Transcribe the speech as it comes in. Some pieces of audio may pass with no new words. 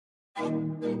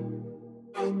Gun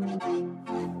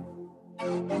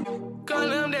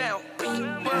them down, but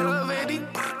a 50,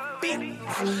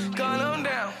 gun them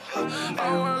down.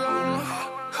 Oh,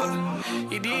 we're gonna,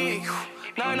 you dig?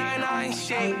 999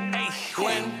 shit, ayy,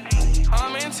 when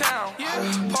I'm in town,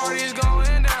 parties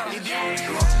going down, you dig?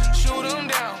 Shoot them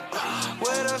down,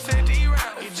 with a 50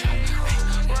 round, you dig?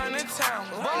 Run the town,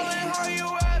 ballin' how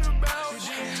you at about, you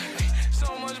dig?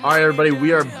 So much. All right, everybody,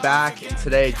 we are back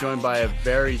today, joined by a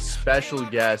very special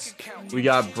guest. We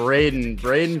got Braden.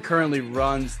 Braden currently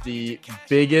runs the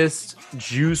biggest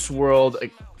Juice World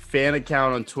fan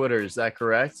account on Twitter. Is that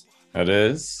correct? It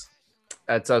is.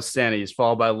 That's outstanding. He's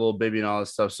followed by Lil Baby and all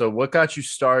this stuff. So what got you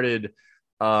started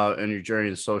in your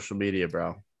journey to social media,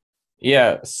 bro?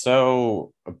 Yeah,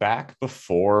 so back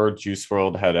before Juice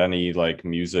World had any like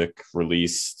music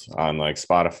released on like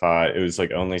Spotify, it was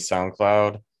like only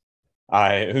SoundCloud.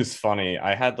 It was funny.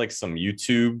 I had like some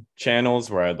YouTube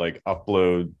channels where I'd like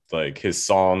upload like his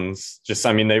songs.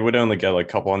 They would only get like a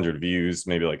couple hundred views,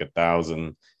 maybe like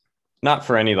 1,000. Not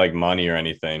for any like money or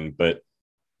anything, but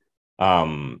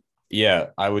yeah,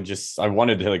 I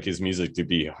wanted like his music to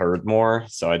be heard more.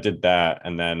 So I did that.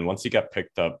 And then once he got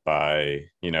picked up by,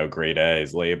 Grade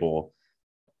A's label,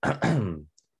 and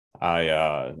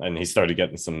he started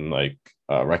getting some like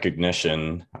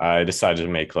recognition, I decided to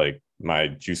make like my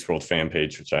Juice World fan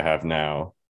page, which I have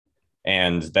now.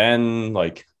 And then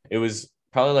like it was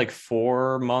probably like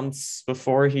 4 months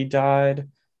before he died.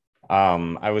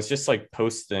 I was just like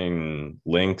posting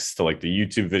links to like the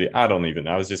YouTube video. I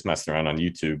was just messing around on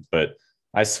YouTube, but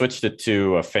I switched it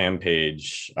to a fan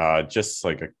page just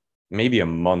like maybe a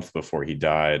month before he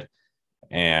died.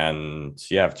 And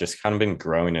yeah, I've just kind of been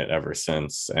growing it ever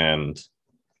since. And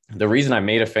the reason I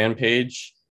made a fan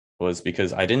page was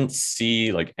because I didn't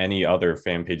see like any other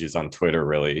fan pages on Twitter,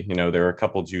 really. There are a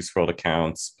couple Juice World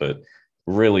accounts, but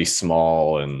really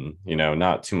small and,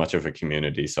 not too much of a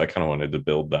community. So I kind of wanted to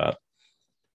build that.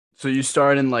 So you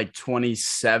started in like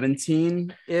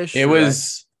 2017-ish? It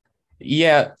was,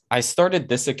 yeah, I started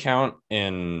this account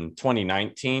in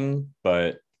 2019,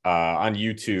 but on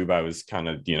YouTube, I was kind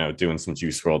of, doing some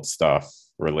Juice World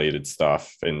related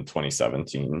stuff in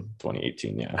 2017,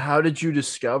 2018. Yeah. How did you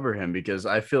discover him? Because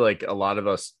I feel like a lot of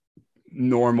us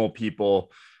normal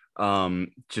people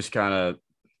just kind of,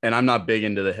 and I'm not big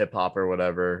into the hip hop or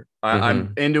whatever.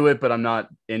 I'm into it, but I'm not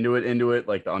into it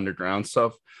like the underground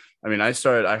stuff. I mean, I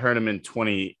heard him in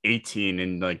 2018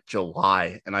 in like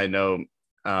July, and I know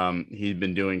he'd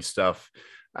been doing stuff.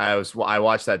 I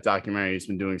watched that documentary. He's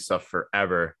been doing stuff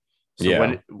forever. So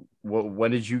yeah.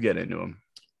 When did you get into him?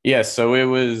 Yeah, so it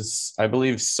was, I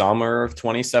believe, summer of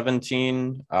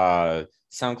 2017.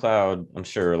 SoundCloud, I'm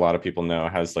sure a lot of people know,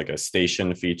 has like a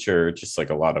station feature, just like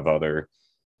a lot of other,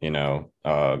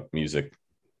 music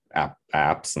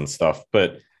apps and stuff.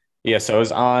 But yeah, so I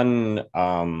was on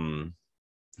a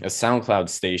SoundCloud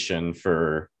station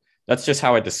that's just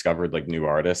how I discovered like new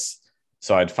artists.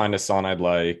 So I'd find a song I'd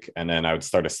like, and then I would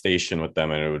start a station with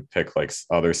them, and it would pick like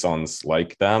other songs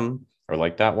like them or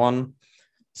like that one.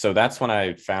 So that's when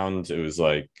I found it was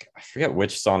like, I forget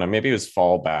which song, maybe it was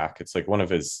Fallback. It's like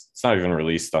it's not even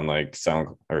released on like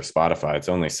Sound or Spotify. It's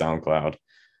only SoundCloud.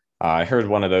 I heard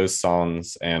one of those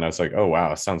songs and I was like, oh,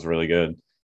 wow, it sounds really good.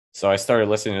 So I started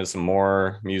listening to some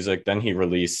more music. Then he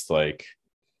released like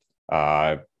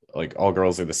All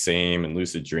Girls Are the Same and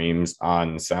Lucid Dreams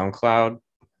on SoundCloud.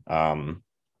 And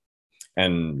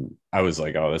I was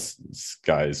like, oh, this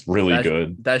guy's really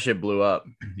good. That shit blew up.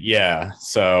 Yeah.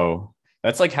 So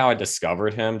that's like how I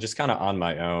discovered him, just kind of on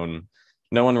my own.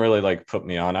 No one really like put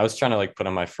me on. I was trying to like put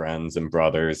on my friends and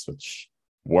brothers, which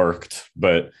worked.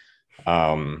 But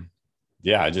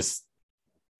yeah,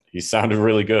 he sounded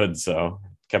really good. So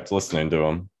kept listening to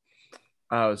him.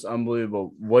 Oh, it's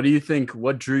unbelievable. What do you think?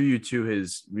 What drew you to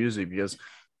his music? Because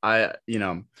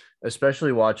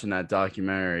especially watching that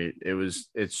documentary,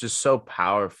 it's just so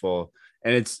powerful.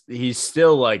 And he's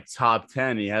still like top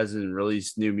 10. He hasn't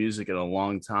released new music in a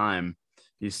long time.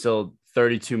 He's still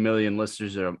 32 million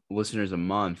listeners a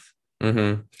month.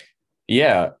 Mm-hmm.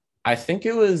 Yeah, I think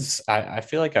it was, I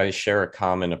feel like I share a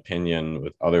common opinion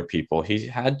with other people. He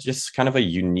had just kind of a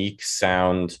unique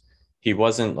sound. He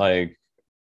wasn't like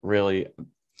really,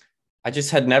 I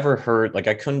just had never heard, like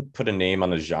I couldn't put a name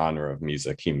on the genre of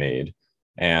music he made.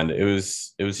 And it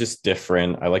was just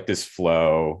different. I liked his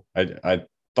flow. I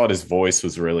thought his voice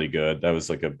was really good. That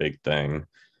was like a big thing.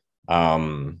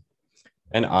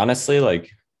 And honestly, like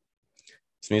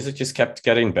his music just kept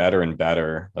getting better and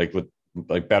better, like with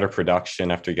like better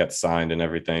production after he got signed and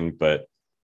everything. But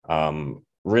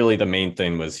really the main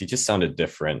thing was he just sounded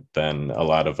different than a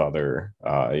lot of other,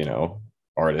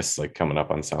 artists like coming up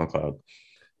on SoundCloud.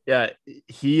 Yeah,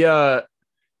 he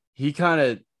kind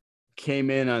of came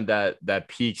in on that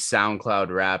peak SoundCloud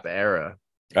rap era.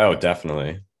 Oh,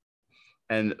 definitely.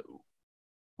 And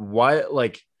why,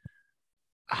 like,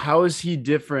 how is he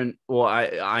different? Well,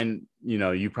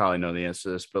 you probably know the answer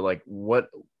to this, but like, what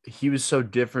he was so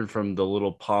different from the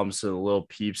Little Pumps and the Little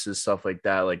Peeps and stuff like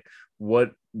that. Like,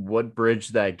 what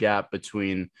bridged that gap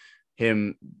between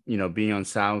him, being on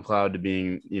SoundCloud to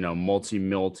being,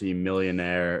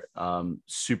 multi-millionaire,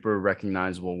 super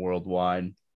recognizable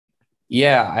worldwide?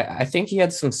 Yeah, I think he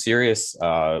had some serious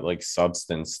like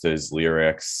substance to his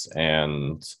lyrics,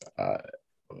 and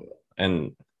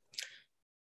some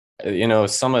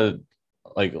of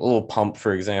like Lil Pump,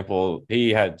 for example, he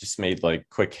had just made like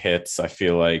quick hits. I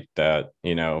feel like that,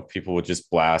 people would just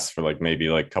blast for like maybe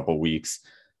like a couple weeks.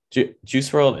 Juice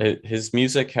WRLD, his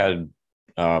music had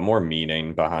more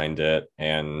meaning behind it.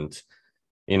 And,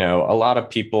 a lot of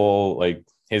people like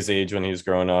his age when he was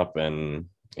growing up and,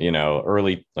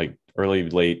 early,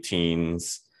 late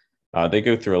teens, they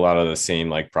go through a lot of the same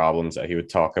like problems that he would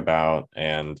talk about.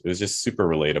 And it was just super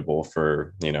relatable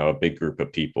for, a big group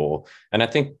of people. And I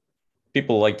think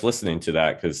people liked listening to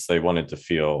that because they wanted to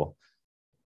feel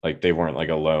like they weren't like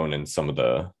alone in some of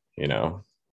the,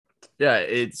 Yeah,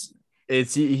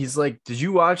 he's like, did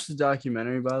you watch the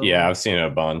documentary, by the way? Yeah, I've seen it a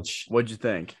bunch. What'd you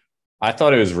think? I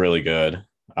thought it was really good.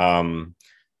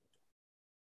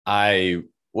 I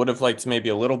would have liked maybe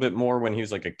a little bit more when he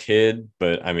was like a kid,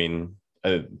 but I mean,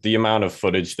 the amount of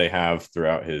footage they have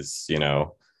throughout his,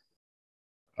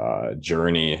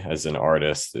 journey as an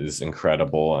artist is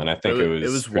incredible, and I think it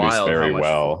was wild very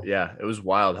well. Yeah, it was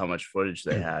wild how much footage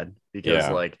they had, because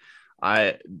like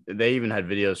they even had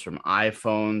videos from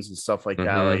iPhones and stuff like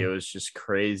that. Like, it was just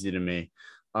crazy to me.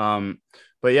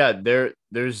 But yeah,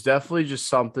 there's definitely just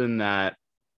something that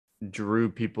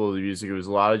drew people to the music. It was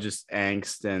a lot of just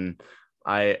angst, and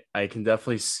I can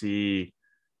definitely see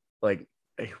like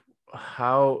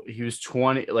how he was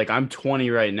 20. Like, I'm 20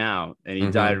 right now, and he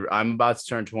died. I'm about to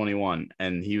turn 21,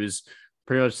 and he was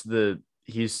pretty much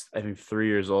he's I think 3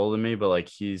 years older than me, but like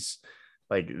he's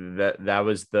like that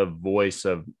was the voice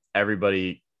of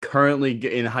everybody currently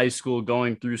in high school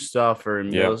going through stuff, or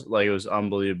like, it was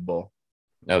unbelievable.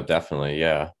 No, definitely.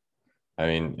 Yeah. I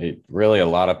mean, really a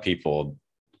lot of people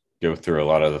go through a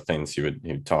lot of the things he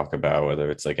would talk about, whether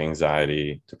it's like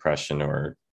anxiety, depression,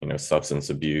 or, substance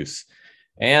abuse.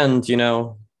 And,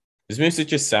 his music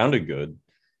just sounded good.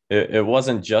 It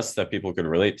wasn't just that people could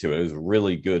relate to it. It was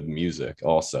really good music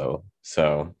also.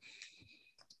 So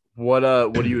what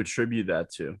do you attribute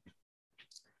that to?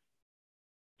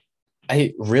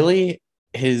 I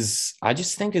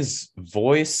just think his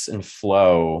voice and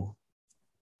flow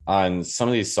on some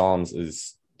of these songs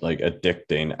is like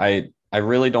addicting. I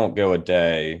really don't go a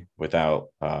day without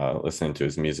listening to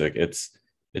his music. It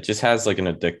just has like an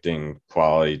addicting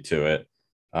quality to it.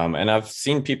 And I've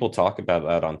seen people talk about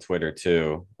that on Twitter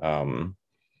too.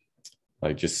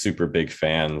 Like, just super big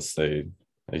fans. They're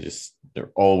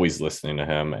always listening to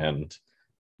him. And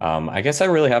I guess I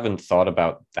really haven't thought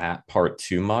about that part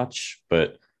too much,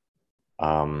 but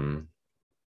I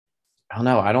don't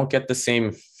know. I don't get the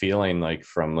same feeling like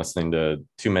from listening to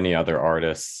too many other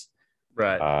artists.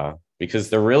 Right. Because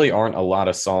there really aren't a lot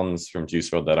of songs from Juice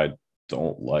WRLD that I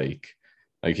don't like.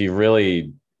 Like, he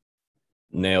really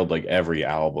nailed like every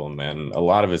album, and a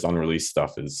lot of his unreleased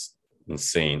stuff is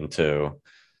insane too.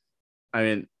 I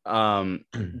mean,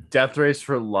 Death Race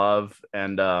for Love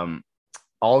and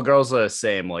All Girls Are the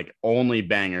Same, like, only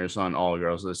bangers on All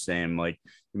Girls Are the Same. Like,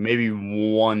 maybe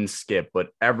one skip, but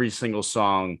every single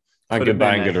song.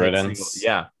 Goodbye and Good Riddance.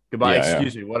 Goodbye.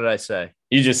 Excuse me. What did I say?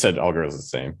 You just said All Girls Are the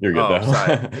Same. You're good though.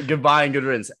 Sorry. Goodbye and Good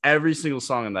Riddance. Every single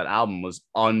song on that album was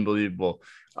unbelievable.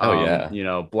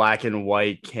 Black and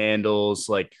White, Candles,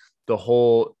 like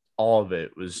all of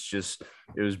it was just,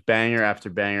 it was banger after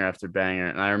banger after banger.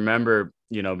 And I remember,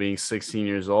 being 16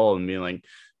 years old and being like,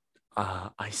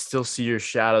 I still see your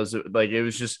shadows. Like, it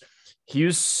was just, he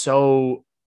was so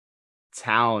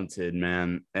talented,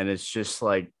 man. And it's just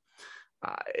like,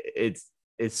 it's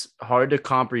hard to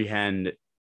comprehend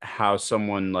how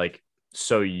someone like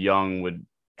so young would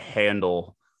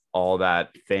handle all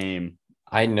that fame.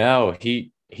 I know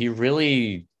he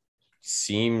really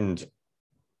seemed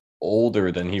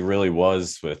older than he really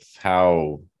was with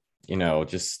how,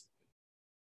 just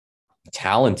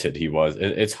talented he was.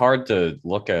 It's hard to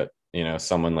look at,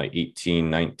 someone like 18,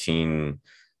 19,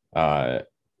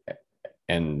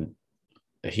 and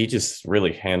he just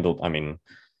really handled, I mean,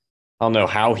 I don't know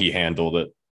how he handled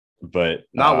it, but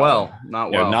not well,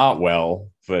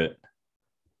 but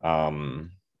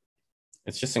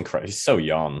it's just incredible. He's so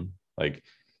young. Like,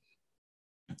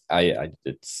 I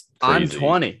it's I'm crazy.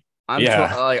 20.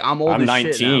 Yeah, Like I'm old I'm as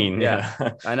shit now. 19. Yeah,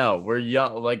 Yeah. I know. We're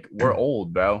young, like we're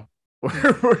old, bro.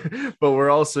 But we're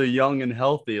also young and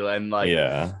healthy, and like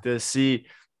Yeah. to see.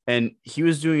 And he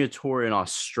was doing a tour in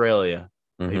Australia,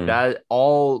 like Hmm. that.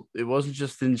 All it wasn't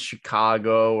just in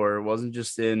Chicago or it wasn't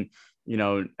just in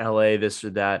LA, this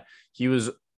or that. He was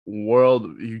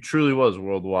He truly was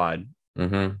worldwide.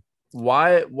 Hmm.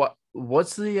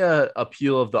 What's the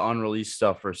appeal of the unreleased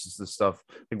stuff versus the stuff,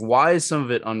 like why is some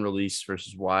of it unreleased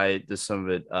versus why does some of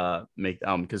it make the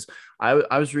album? Because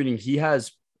I was reading he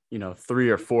has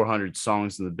 300 or 400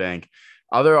 songs in the bank.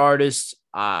 Other artists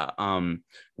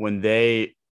when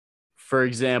they, for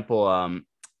example,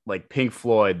 like Pink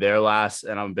Floyd, their last,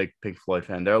 and I'm a big Pink Floyd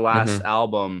fan, their last Hmm.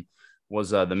 album was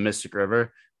the Mystic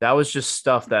River. That was just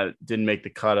stuff that didn't make the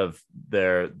cut of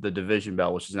the Division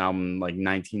Bell, which is an album in, like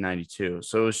 1992.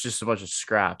 So it was just a bunch of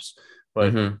scraps.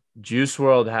 But Hmm. Juice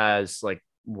World has like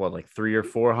what, like 300 or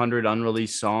 400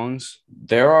 unreleased songs.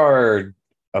 There are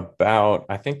about,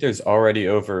 I think there's already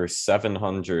over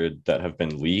 700 that have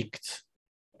been leaked.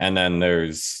 And then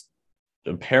there's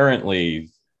apparently,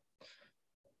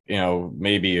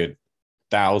 maybe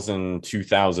 1,000,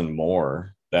 2,000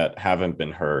 more that haven't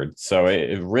been heard. So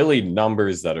it really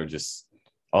numbers that are just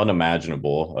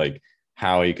unimaginable, like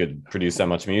how he could produce that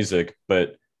much music.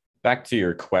 But back to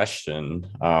your question,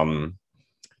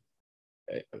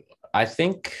 I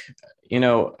think,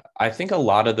 I think a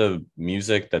lot of the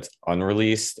music that's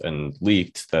unreleased and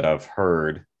leaked that I've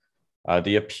heard,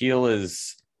 the appeal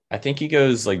is, I think he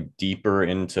goes like deeper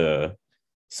into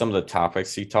some of the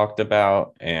topics he talked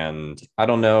about. And I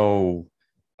don't know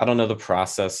the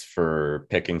process for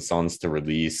picking songs to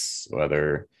release,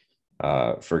 whether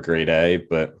for Grade A,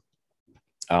 but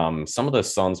some of the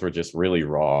songs were just really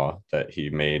raw that he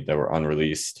made that were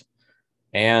unreleased.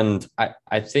 And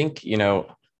I think,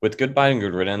 with Goodbye and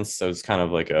Good Riddance, so it's kind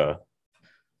of like it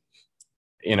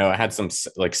had some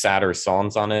like sadder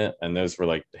songs on it, and those were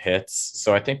like hits.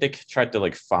 So I think they tried to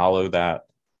like follow that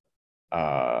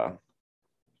uh,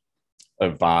 a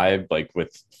vibe like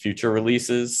with future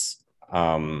releases.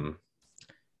 And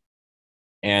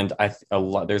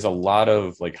there's a lot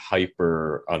of like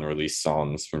hyper unreleased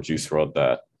songs from Juice WRLD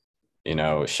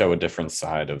that show a different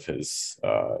side of his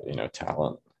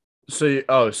talent. So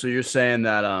you're saying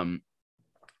that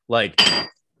like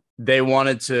they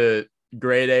wanted to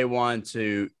Grade A wanted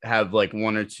to have like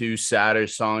one or two sadder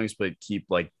songs, but keep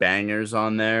like bangers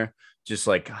on there, just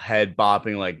like head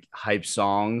bopping, like hype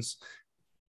songs.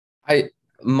 I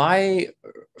my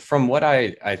From what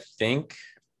I think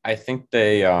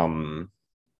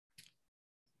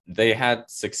they had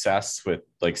success with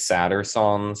like sadder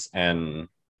songs, and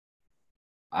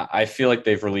I feel like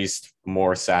they've released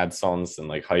more sad songs than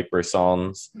like hyper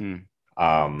songs. Hmm.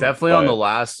 Definitely on the But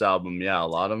last album, yeah, a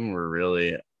lot of them were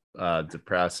really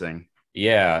depressing.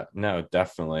 yeah, no,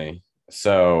 definitely.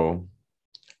 So,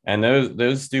 and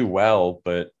those do well,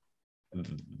 but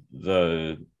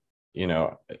the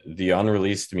the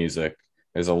unreleased music,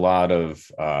 there's a lot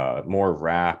of more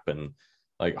rap and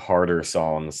like harder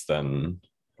songs than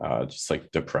just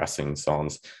like depressing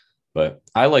songs. But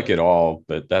I like it all,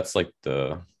 but that's like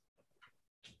the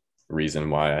reason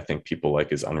why I think people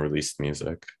like his unreleased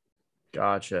music.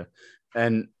 Gotcha.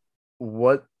 And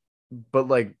what, but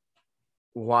like,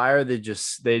 why are they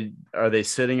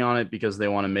sitting on it because they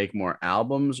want to make more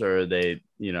albums, or are they,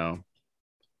 what's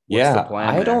the Yeah,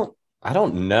 plan I there? don't I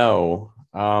don't know.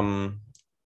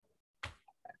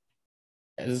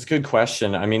 It's a good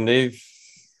question. I mean, they've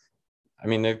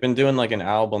been doing like an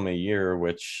album a year,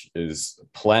 which is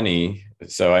plenty.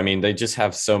 So, I mean, they just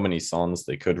have so many songs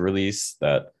they could release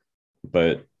that,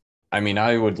 but I mean,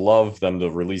 I would love them to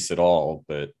release it all,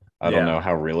 but I don't Yeah, know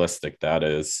how realistic that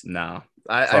is. no,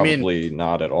 I mean, Probably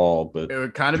not at all, but it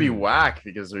would kind of be whack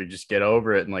because we just get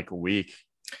over it in like a week.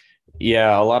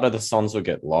 yeah, a lot of the songs would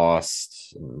get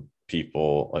lost and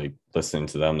people like listening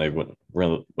to them, they wouldn't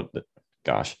really,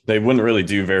 gosh, they wouldn't really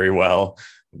do very well.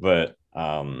 But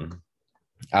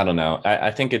I don't know.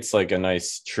 I think it's like a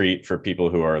nice treat for people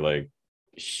who are like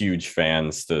huge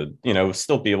fans to,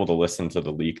 still be able to listen to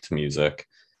the leaked music.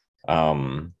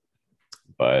 Um,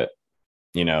 but,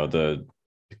 the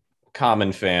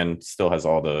common fan still has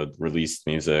all the released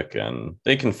music and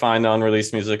they can find the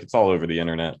unreleased music. It's all over the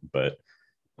internet, but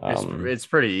It's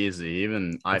pretty easy.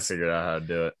 Even I it's, figured out how to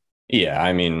do it. yeah,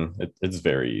 I mean, it's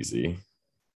very easy.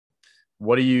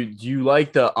 What do you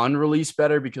like the unreleased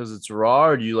better because it's raw,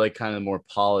 or do you like kind of more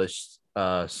polished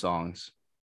songs?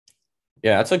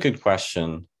 Yeah, that's a good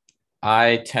question.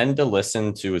 I tend to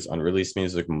listen to his unreleased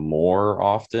music more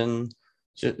often,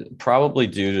 probably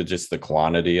due to just the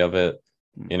quantity of it.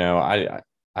 I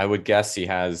I would guess he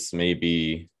has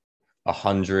maybe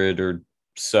 100 or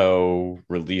so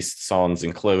released songs,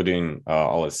 including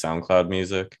all his SoundCloud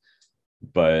music.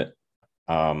 But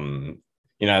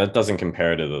that doesn't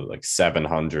compare to the like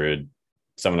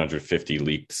 750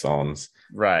 leaked songs.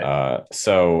 Right.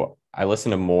 So I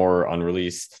listen to more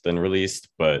unreleased than released,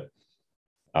 but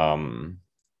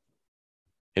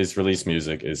his released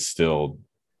music is still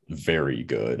very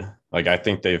good. Like I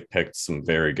think they've picked some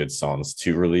very good songs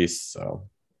to release. So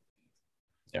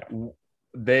yeah.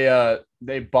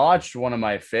 They botched one of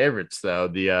my favorites though.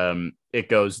 The It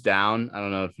Goes Down. I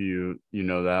don't know if you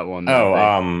know that one.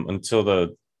 Until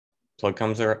the plug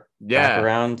comes back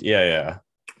around. Yeah.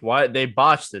 Why they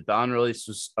botched it? The unreleased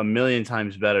was a million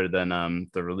times better than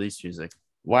the released music.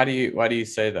 Why do you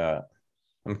say that?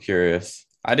 I'm curious.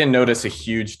 I didn't notice a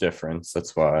huge difference.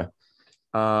 That's why.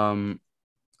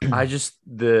 I just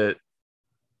the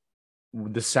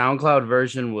SoundCloud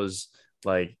version was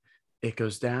like it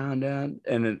goes down, and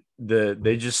then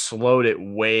they just slowed it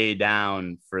way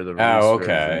down for the release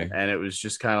version, and it was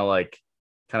just kind of like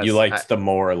you liked the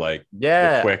more like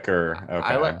the quicker.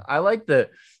 Okay. I like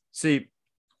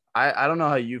I don't know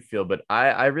how you feel, but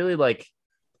I really like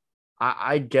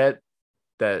I get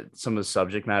that some of the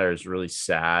subject matter is really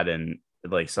sad and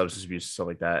like substance abuse and stuff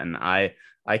like that, and I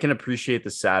can appreciate the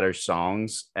sadder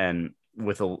songs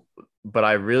but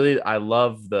I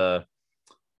love the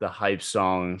hype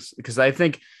songs because I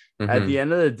think at the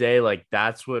end of the day, like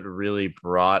that's what really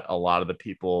brought a lot of the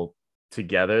people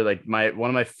together. Like one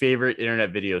of my favorite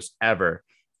internet videos ever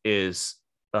is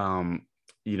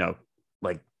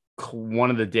like one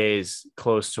of the days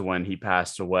close to when he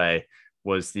passed away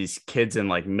was these kids in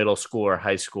like middle school or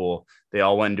high school. They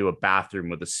all went into a bathroom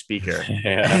with a speaker.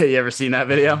 Yeah. You ever seen that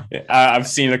video? I've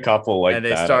seen a couple like that. And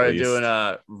they started doing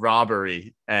a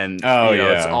robbery, and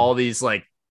it's all these like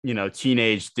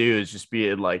teenage dudes just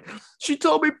being like, "She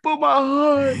told me put my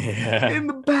heart in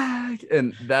the bag,"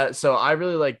 and that. So I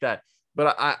really like that,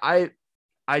 but I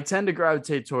tend to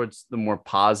gravitate towards the more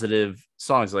positive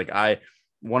songs. Like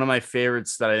one of my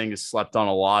favorites that I think is slept on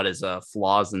a lot is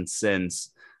 "Flaws and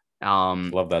Sins."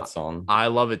 Love that song. I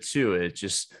love it too. It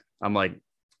just I'm like,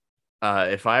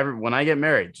 when I get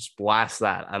married, just blast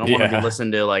that. I don't want to be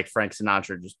listening to like Frank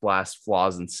Sinatra. Just blast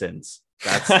 "Flaws and Sins."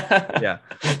 That's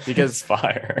because it's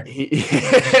fire.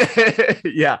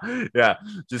 Yeah.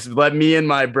 Just let me and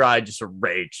my bride just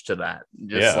rage to that.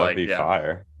 Just that'd be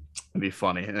fire. It'd be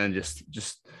funny, and then just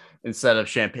instead of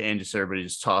champagne, just everybody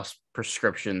just toss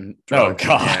prescription. Oh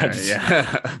God,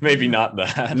 yeah. Maybe not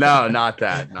that. No, not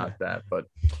that. But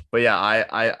yeah,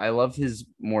 I love his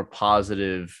more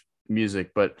positive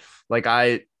music, but like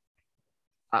I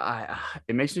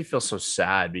it makes me feel so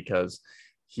sad because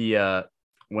he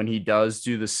when he does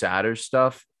do the sadder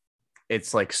stuff,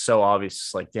 it's like so obvious.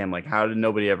 It's like, damn, like how did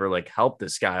nobody ever like help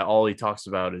this guy? All he talks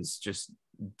about is just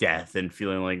death and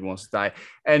feeling like he wants to die.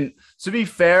 And to be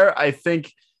fair, I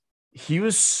think he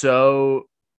was so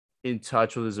in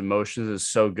touch with his emotions and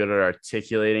so good at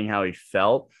articulating how he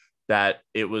felt that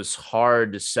it was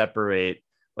hard to separate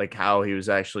like how he was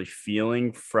actually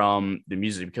feeling from the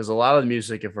music, because a lot of the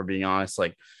music, if we're being honest,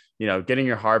 like, getting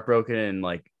your heart broken and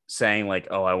like saying like,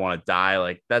 oh, I want to die,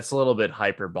 like that's a little bit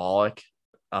hyperbolic.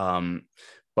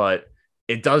 But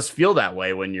it does feel that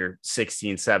way when you're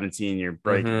 16, 17, you're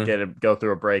go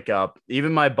through a breakup.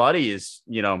 Even my buddy is,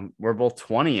 we're both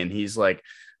 20, and he's like,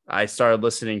 I started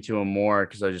listening to him more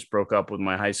because I just broke up with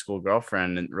my high school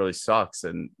girlfriend and it really sucks.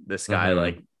 And this guy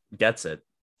like gets it.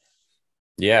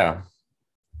 Yeah.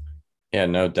 Yeah,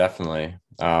 no, definitely.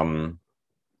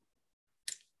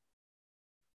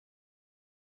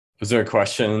 Was there a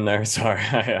question in there? Sorry.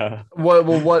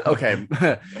 What? Okay.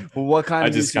 Well, what kind I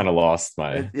of? I just kind of lost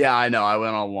my. Yeah, I know. I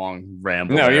went on a long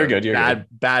ramble. No, you're good.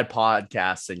 Bad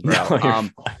podcasting, bro.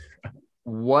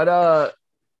 No,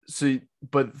 So,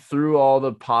 but through all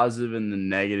the positive and the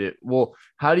negative, well,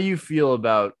 how do you feel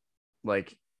about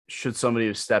like, should somebody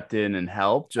have stepped in and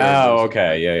helped? Oh,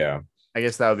 okay. Yeah. I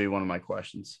guess that would be one of my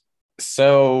questions.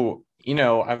 So,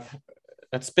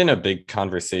 that's been a big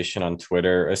conversation on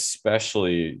Twitter,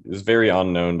 especially it was very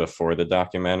unknown before the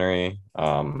documentary.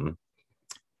 And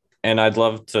I'd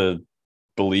love to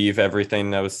believe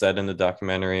everything that was said in the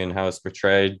documentary and how it's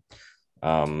portrayed.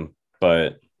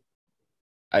 But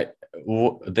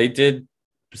they did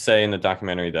say in the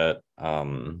documentary that,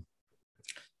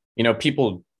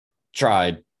 people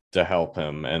tried to help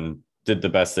him and did the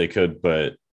best they could,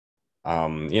 but,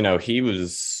 he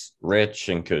was rich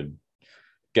and could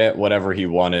get whatever he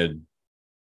wanted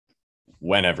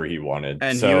whenever he wanted.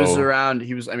 And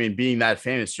being that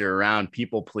famous, you're around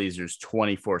people pleasers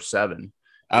 24/7.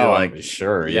 Oh, like,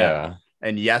 sure. Yeah.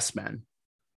 And yes men.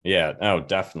 Yeah, oh,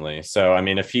 definitely. So, I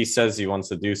mean, if he says he wants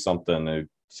to do something,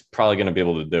 he's probably going to be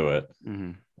able to do it.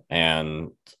 Mm-hmm.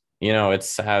 And, it's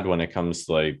sad when it comes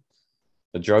to like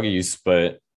the drug use,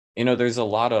 but, there's a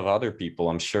lot of other people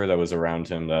I'm sure that was around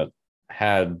him that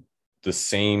had the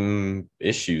same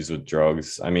issues with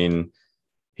drugs. I mean,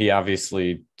 he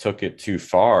obviously took it too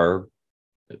far,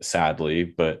 sadly,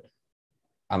 but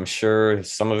I'm sure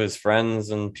some of his friends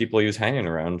and people he was hanging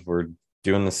around were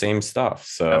doing the same stuff.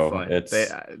 So Definitely. it's,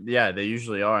 They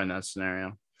usually are in that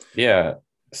scenario. yeah.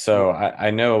 So I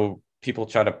know people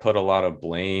try to put a lot of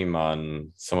blame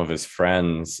on some of his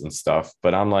friends and stuff,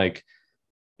 but I'm like,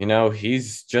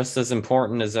 he's just as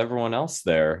important as everyone else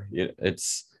there.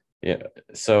 It's, yeah.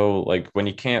 So like when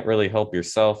you can't really help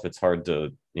yourself, it's hard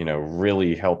to,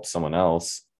 really help someone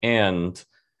else. And,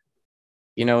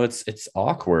 it's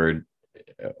awkward.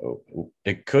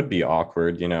 It could be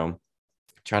awkward,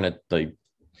 trying to like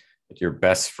your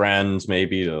best friends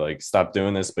maybe to like stop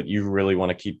doing this, but you really want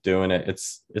to keep doing it.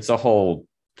 It's a whole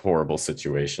horrible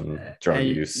situation, drug And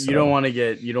use. you don't want to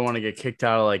get kicked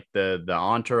out of like the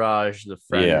entourage, the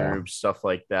friend Yeah. group, stuff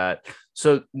like that.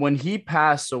 So when he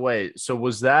passed away, so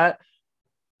was that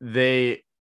they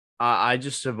I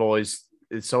just have always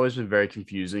it's always been very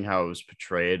confusing how it was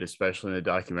portrayed, especially in the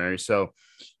documentary. So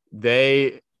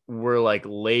they were like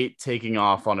late taking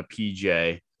off on a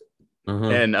PJ,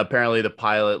 Mhm. and apparently the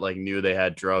pilot like knew they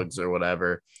had drugs or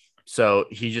whatever. So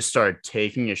he just started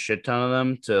taking a shit ton of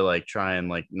them to like try and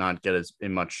like not get as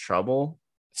in much trouble.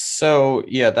 So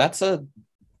yeah, that's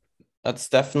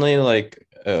definitely like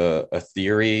a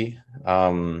theory.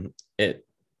 It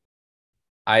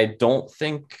I don't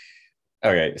think.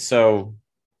 Okay, so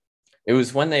it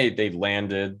was when they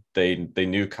landed. They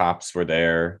knew cops were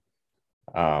there,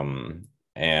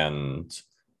 and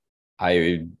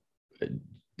I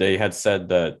they had said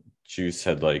that Juice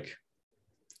had like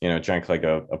drank like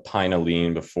a pint of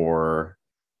lean before,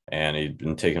 and he'd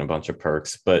been taking a bunch of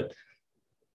perks, but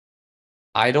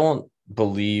I don't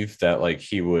believe that like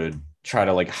he would try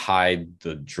to like hide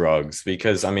the drugs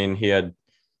because I mean he had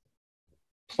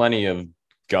plenty of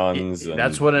guns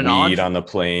That's and what weed on the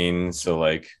plane. So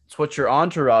like it's what your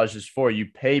entourage is for. You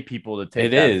pay people to take it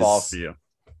that fall for is. you.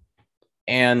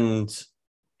 And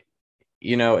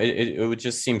it would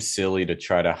just seem silly to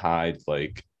try to hide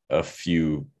like a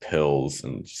few pills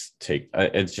and just take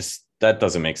it just that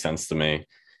doesn't make sense to me.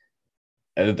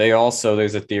 They also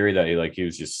there's a theory that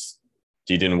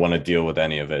he didn't want to deal with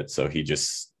any of it, so he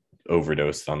just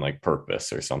overdosed on like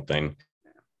purpose or something.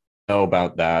 Know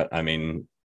about that. I mean,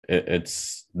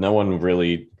 it's no one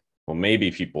really, well, maybe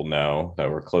people know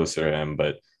that were closer to him,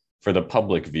 but for the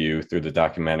public view through the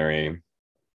documentary,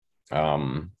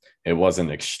 it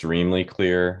wasn't extremely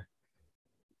clear.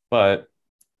 But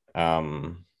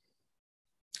I'm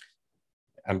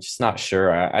just not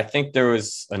sure. I think there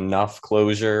was enough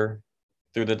closure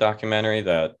through the documentary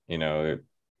that, it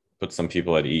put some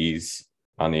people at ease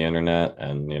on the internet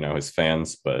and, his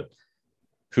fans, but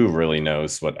who really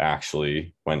knows what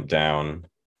actually went down,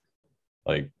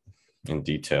 like in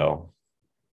detail.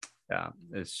 Yeah,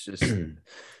 it's just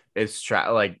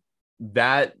like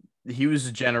that. He was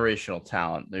a generational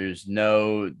talent. There's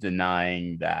no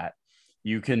denying that.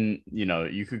 You could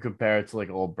compare it to like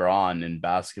LeBron in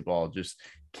basketball, just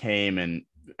came and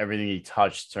everything he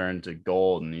touched turned to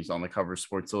gold, and he's on the cover of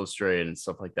Sports Illustrated and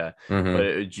stuff like that. Mm-hmm.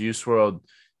 But Juice WRLD,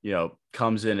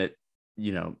 comes in at,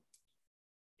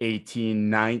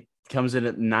 comes in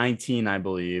at 19, I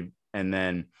believe. And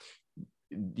then,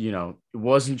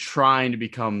 wasn't trying to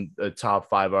become a top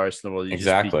 5 artist in the world. He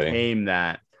Exactly. just became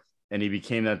that. And he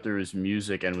became that through his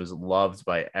music and was loved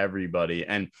by everybody.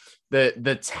 And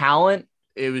the talent,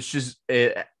 it was just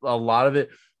a lot of it.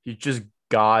 He just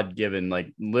God given.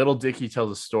 Like Little Dicky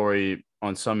tells a story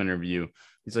on some interview.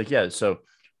 He's like, yeah, so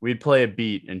we'd play a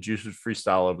beat and Juice would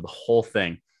freestyle over the whole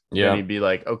thing. Yeah. Then he'd be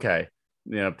like, okay,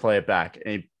 play it back.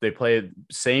 And they play the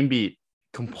same beat,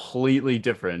 completely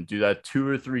different. Do that 2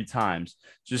 or 3 times.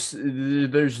 Just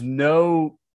there's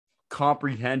no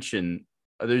comprehension.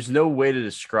 There's no way to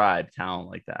describe talent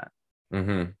like that.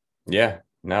 Mm-hmm. Yeah.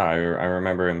 No, I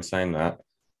remember him saying that.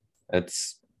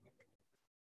 It's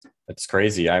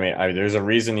crazy. I mean, there's a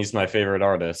reason he's my favorite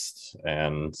artist,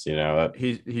 and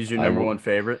he's your number one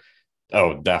favorite.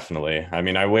 Oh, definitely. I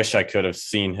mean, I wish I could have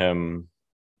seen him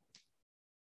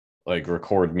like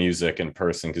record music in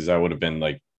person because that would have been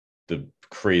like the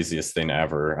craziest thing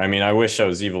ever. I mean, I wish I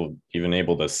was even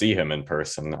able to see him in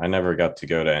person. I never got to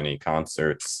go to any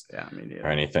concerts or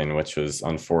anything, which was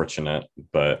unfortunate,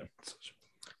 but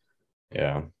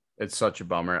yeah, it's such a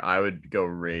bummer. I would go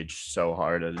rage so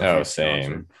hard at a same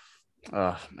concert.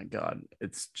 Oh my God.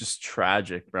 It's just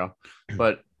tragic, bro.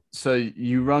 But So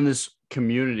you run this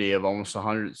community of almost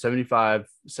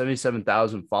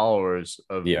 77,000 followers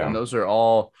and Yeah. those are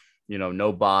all,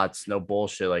 no bots, no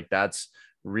bullshit. Like that's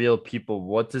real people.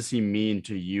 What does he mean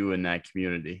to you in that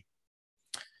community?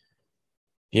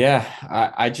 Yeah,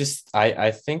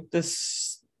 I think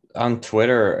this on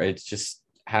Twitter, it's just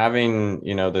having,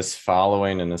 this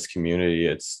following in this community,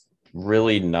 it's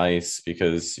really nice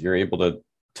because you're able to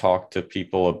talk to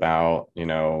people about,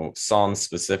 songs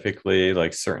specifically,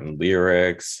 like certain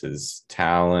lyrics, his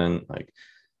talent, like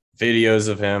videos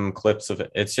of him, clips of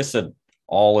it. It's just a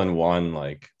all-in-one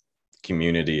like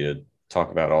community to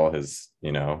talk about all his,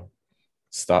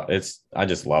 stuff. I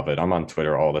just love it. I'm on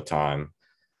Twitter all the time.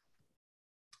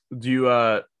 Do you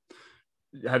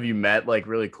have you met like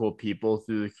really cool people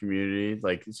through the community,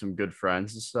 like some good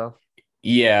friends and stuff?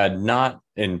 Yeah, not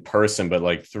in person, but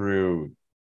like through,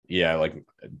 yeah, like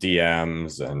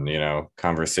DMs and,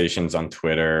 conversations on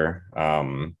Twitter.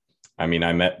 I mean,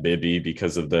 I met Bibby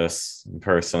because of this in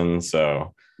person.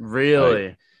 So,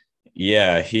 Really?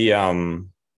 yeah,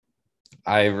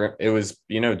 it was,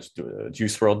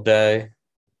 Juice World Day.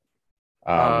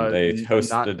 They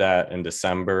hosted Not that in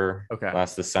December, okay.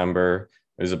 last December.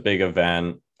 It was a big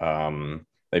event.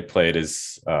 They played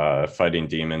his Fighting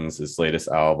Demons, his latest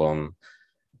album.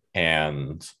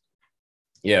 And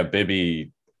yeah,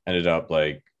 Bibby ended up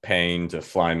like paying to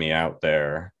fly me out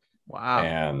there. Wow.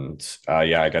 And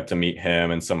yeah, I got to meet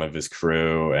him and some of his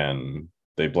crew, and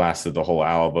they blasted the whole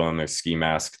album. There's Ski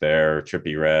Mask there,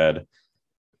 Trippie Redd,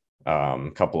 a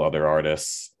couple other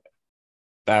artists.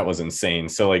 That was insane.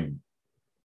 So like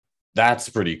that's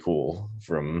pretty cool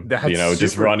from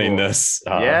just running cool. this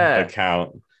Yeah.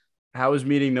 account. How was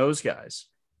meeting those guys?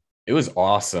 It was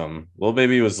awesome. Lil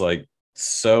Baby was like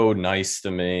so nice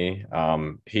to me.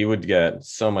 He would get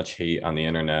so much hate on the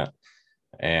internet,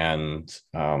 and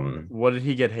what did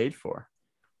he get hate for?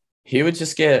 he would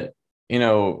just get,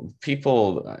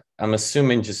 people, I'm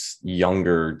assuming just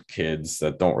younger kids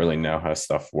that don't really know how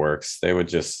stuff works. They would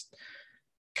just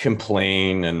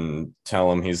complain and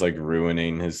tell him he's like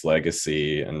ruining his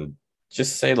legacy and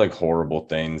just say like horrible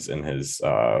things in his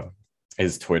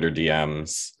Twitter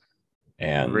DMs.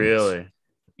 And really,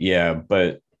 yeah,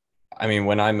 but I mean,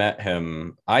 when I met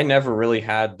him, I never really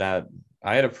had that.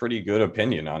 I had a pretty good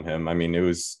opinion on him. I mean, it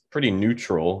was pretty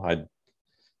neutral.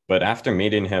 But after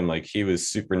meeting him, like he was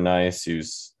super nice. He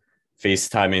was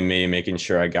FaceTiming me, making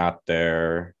sure I got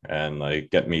there and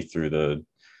like get me through the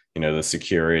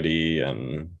security.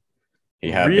 And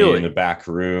he had me in the back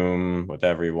room with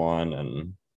everyone.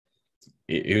 And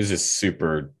he was just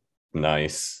super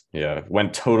nice. Yeah.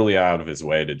 Went totally out of his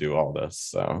way to do all this.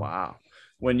 So, wow.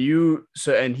 And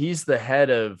he's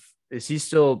is he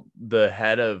still the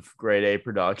head of Grade A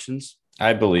Productions?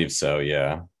 I believe so.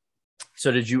 Yeah.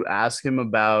 So did you ask him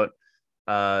about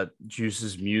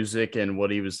Juice's music and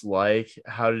what he was like?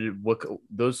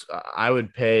 I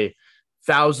would pay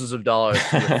thousands of dollars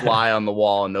to fly on the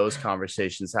wall in those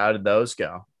conversations. How did those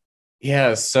go?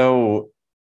 Yeah. So,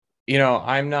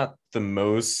 I'm not the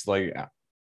most like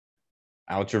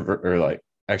outrovert or like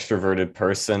extroverted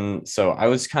person. So I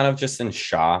was kind of just in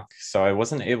shock. So I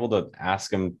wasn't able to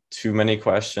ask him too many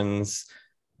questions.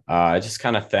 I just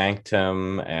kind of thanked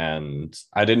him, and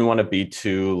I didn't want to be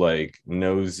too like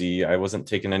nosy. I wasn't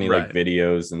taking any like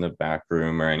videos in the back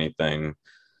room or anything.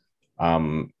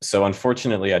 So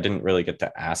unfortunately, I didn't really get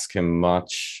to ask him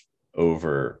much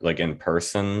over like in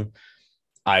person.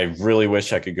 I really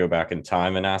wish I could go back in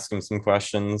time and ask him some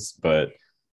questions, but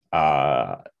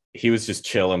he was just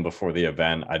chilling before the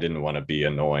event. I didn't want to be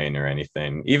annoying or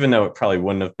anything, even though it probably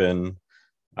wouldn't have been.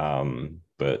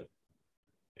 But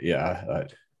yeah,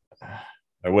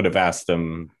 I would have asked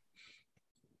him.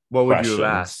 What would you have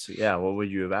asked? Yeah, what would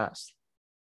you have asked?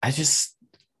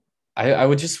 I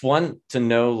would just want to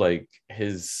know like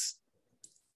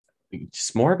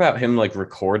just more about him, like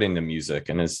recording the music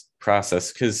and his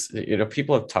process, because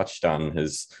people have touched on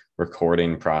his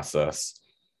recording process,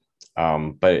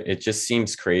 but it just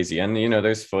seems crazy. And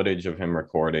there's footage of him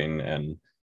recording, and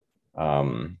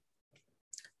I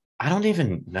don't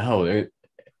even know.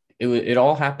 It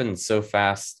all happened so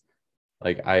fast.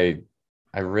 Like I'm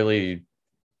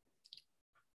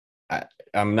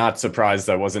not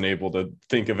surprised I wasn't able to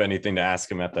think of anything to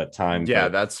ask him at that time. Yeah,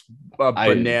 that's a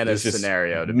bananas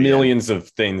scenario. Millions of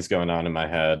things going on in my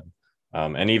head.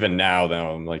 And even now,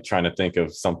 though, I'm like trying to think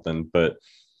of something, but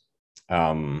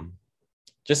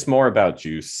just more about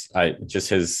Juice. Just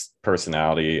his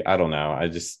personality. I don't know.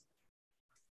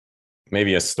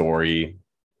 Maybe a story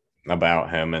about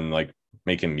him and like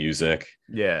making music.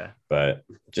 Yeah. But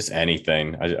just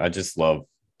anything. I just love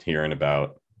hearing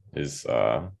about his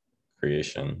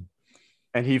creation.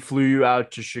 And he flew you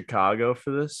out to Chicago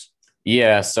for this?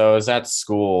 Yeah, so I was at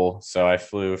school. So I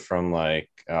flew from like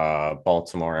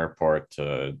Baltimore airport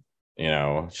to,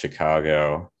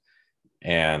 Chicago.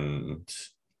 And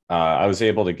I was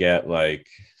able to get like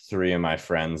three of my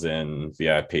friends in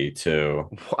VIP too.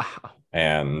 Wow.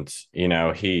 And,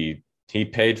 he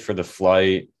paid for the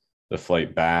flight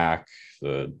back,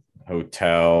 the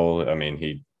hotel. I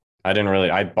mean,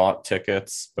 I bought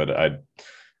tickets, but I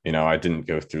didn't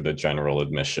go through the general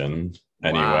admission Wow.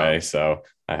 anyway. So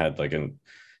I had like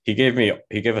he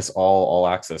gave us all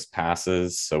access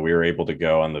passes. So we were able to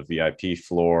go on the VIP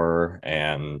floor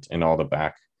and in all the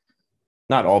back,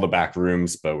 not all the back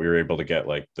rooms, but we were able to get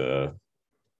like the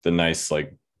nice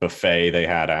like buffet they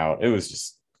had out. It was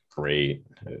just great.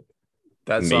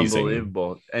 That's Amazing.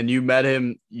 unbelievable. And you met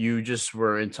him, you just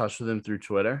were in touch with him through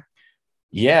Twitter?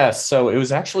 Yeah, so it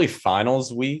was actually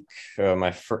finals week,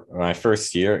 my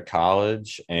first year at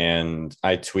college, and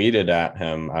I tweeted at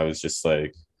him. I was just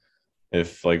like,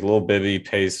 if like Lil Bibby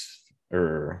pays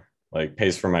for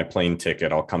my plane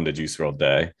ticket, I'll come to Juice World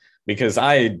Day because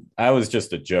I was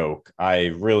just a joke. I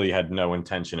really had no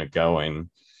intention of going,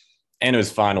 and it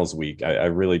was finals week. I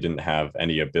really didn't have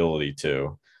any ability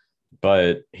to,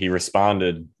 but he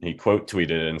responded. He quote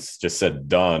tweeted and just said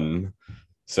done.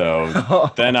 So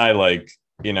then I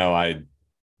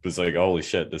was like, holy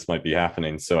shit, this might be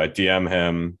happening. So I DM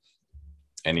him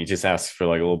and he just asked for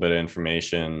like a little bit of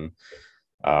information.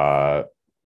 Uh,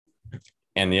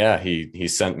 and yeah, he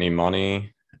sent me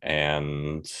money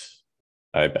and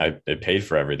I paid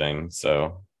for everything.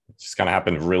 So it just kind of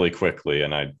happened really quickly.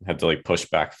 And I had to like push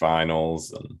back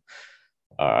finals and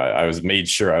I was made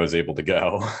sure I was able to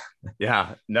go.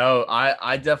 Yeah, no,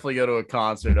 I definitely go to a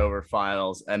concert over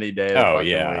finals any day of the Oh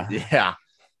fucking week. yeah. Yeah,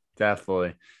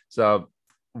 definitely. So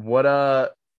what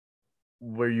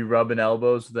were you rubbing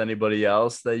elbows with anybody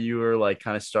else that you were like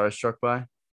kind of starstruck by?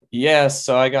 Yeah.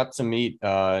 So I got to meet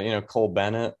Cole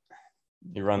Bennett.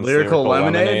 He runs Lyrical Lyrical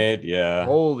Lemonade? Lemonade. Yeah.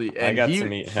 Holy, I and got to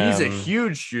meet he's a him.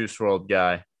 huge Juice World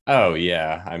guy. Oh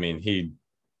yeah. I mean, he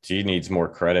needs more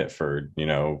credit for,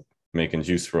 making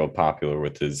Juice World popular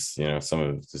with his, some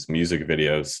of his music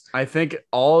videos. I think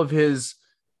all of his,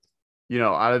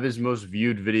 out of his most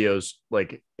viewed videos,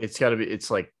 like it's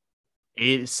like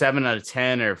 7 out of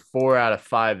 10 or 4 out of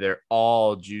 5. They're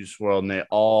all Juice World and they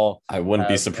all I wouldn't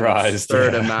be have an surprised.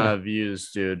 absurd Yeah. amount of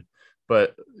views, dude.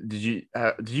 But did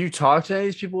you talk to any of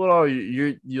these people at all?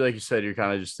 You like you said, you're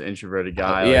kind of just an introverted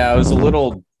guy. Like, Yeah, I was a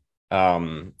little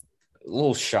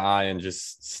shy and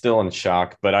just still in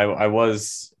shock, but I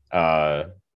was I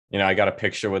got a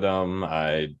picture with him.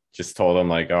 I just told him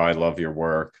like, oh, I love your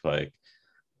work, like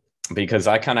because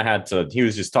I kind of had to. He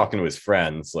was just talking to his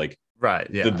friends, like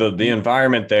right, the, yeah. the the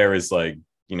environment there is like,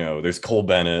 there's Cole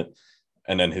Bennett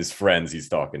and then his friends he's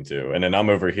talking to, and then I'm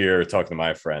over here talking to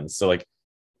my friends. So like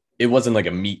it wasn't like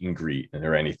a meet and greet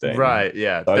or anything. Right,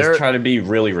 yeah. So I was trying to be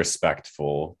really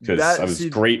respectful because I That was see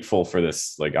grateful for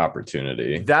this like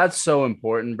opportunity. that's so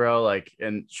important, bro. Like,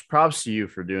 and props to you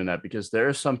for doing that because there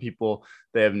are some people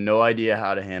they have no idea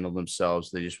how to handle themselves.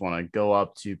 They just want to go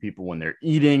up to people when they're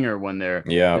eating or when they're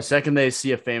the Yeah, second they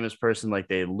see a famous person, like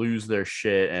they lose their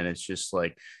shit and it's just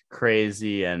like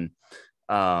crazy. And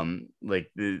like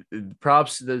the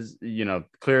props does,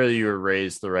 clearly you were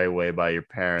raised the right way by your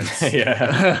parents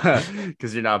yeah.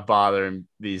 because you're not bothering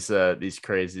these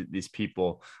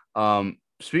people.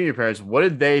 Speaking of your parents, what do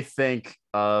they think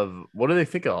of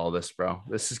all this, bro?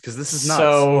 This is nuts.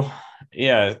 So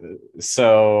yeah,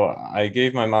 so I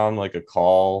gave my mom like a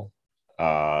call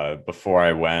before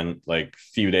I went, like a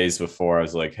few days before. I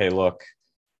was like, hey, look,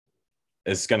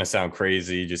 it's gonna sound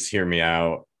crazy, just hear me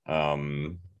out.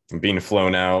 I'm being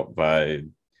flown out by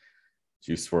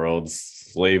Juice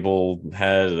World's label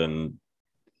head and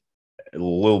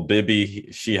Lil Bibby.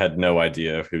 She had no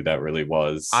idea who that really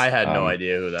was. I had no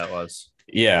idea who that was.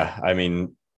 Yeah, I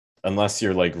mean, unless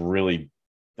you're like really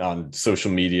on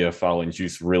social media following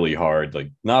Juice really hard,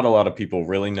 like not a lot of people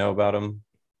really know about him.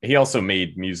 He also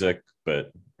made music,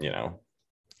 but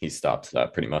he stopped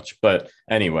that pretty much. But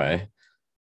anyway,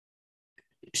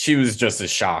 she was just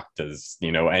as shocked as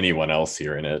anyone else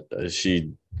hearing it.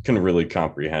 She couldn't really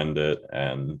comprehend it,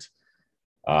 and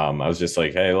I was just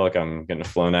like, hey, look, I'm gonna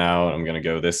flown out. I'm gonna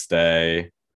go this day.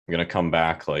 I'm gonna come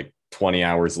back like 20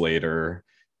 hours later.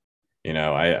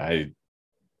 I'm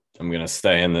gonna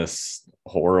stay in this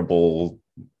horrible,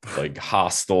 like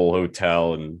hostel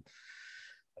hotel in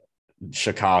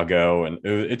Chicago, and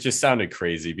it just sounded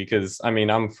crazy because I mean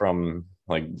I'm from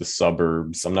like the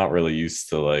suburbs. I'm not really used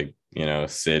to like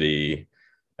city,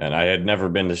 and I had never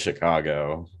been to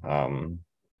Chicago.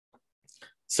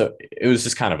 So it was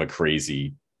just kind of a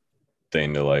crazy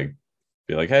thing to like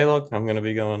be like, hey, look, I'm gonna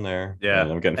be going there. Yeah.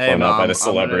 And I'm getting Hey, flown out by the mom,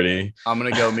 celebrity. I'm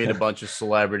gonna go meet a bunch of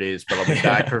celebrities, but I'll be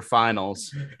back for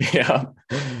finals. Yeah.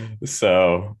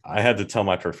 So I had to tell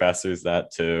my professors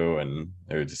that too, and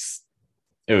it was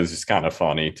just kind of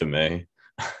funny to me.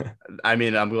 I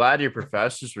mean, I'm glad your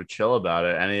professors were chill about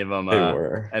it. They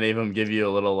were. Any of them give you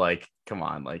a little like, come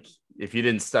on, like if you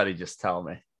didn't study, just tell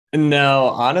me. No,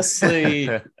 honestly,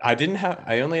 I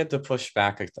only had to push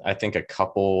back, I think a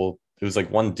couple, it was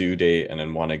like one due date and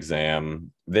then one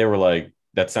exam. They were like,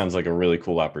 that sounds like a really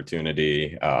cool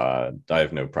opportunity. I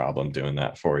have no problem doing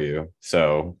that for you.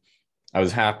 So I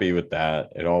was happy with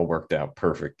that. It all worked out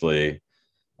perfectly.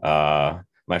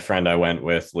 My friend I went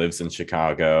with lives in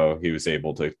Chicago. He was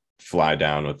able to fly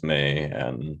down with me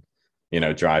and,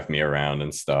 drive me around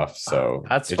and stuff. So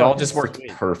That's it all fucking just worked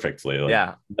sweet. perfectly. Like,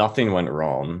 Yeah. nothing went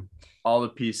wrong. All the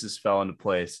pieces fell into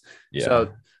place. Yeah.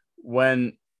 So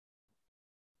when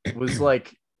it was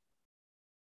like,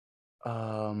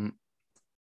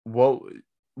 what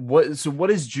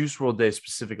is Juice World Day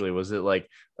specifically? Was it like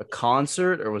a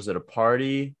concert or was it a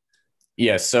party?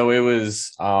 Yeah, so it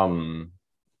was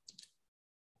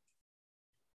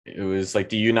like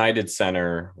the United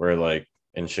Center where like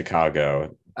in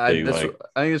Chicago. I think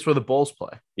it's where the Bulls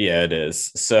play. Yeah, it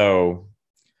is. So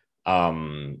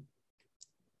it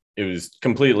was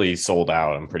completely sold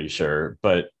out, I'm pretty sure.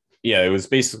 But yeah, it was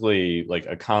basically like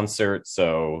a concert.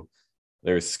 So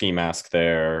there was Ski Mask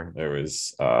there. There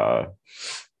was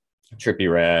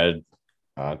Trippie Redd,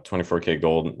 24K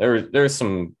Gold. There's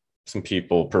some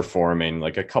people performing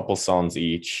like a couple songs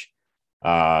each.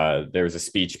 There was a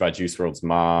speech by Juice WRLD's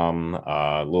mom,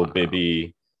 Lil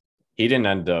Bibby. He didn't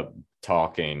end up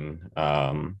talking.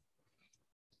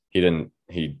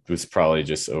 He was probably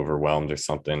just overwhelmed or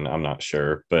something. I'm not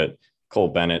sure. But Cole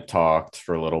Bennett talked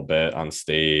for a little bit on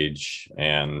stage,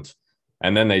 and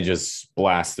then they just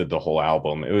blasted the whole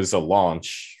album. It was a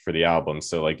launch for the album,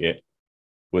 so like it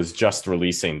was just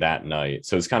releasing that night.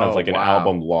 So it's kind of like an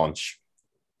album launch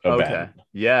event. Okay.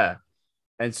 Yeah.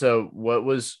 And so what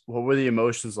were the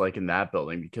emotions like in that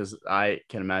building? Because I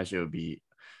can imagine it would be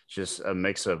just a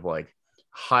mix of like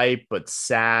hype but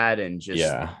sad and just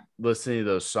listening to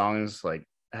those songs. Like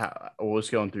what was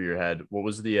going through your head? What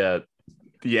was the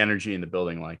energy in the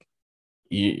building like?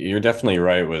 You're definitely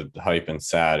right with hype and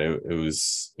sad. It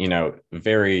was,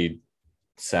 very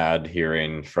sad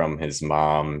hearing from his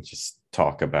mom just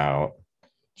talk about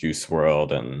Juice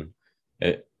WRLD, and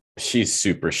she's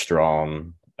super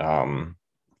strong.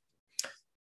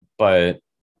 But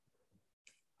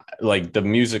like the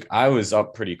music, I was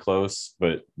up pretty close,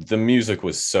 but the music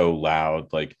was so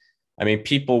loud. Like, I mean,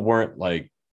 people weren't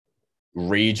like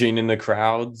raging in the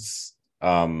crowds.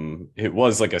 It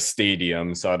was like a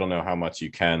stadium, so I don't know how much you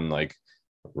can like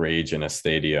rage in a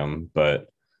stadium, but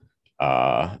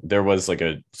there was like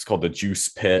it's called the Juice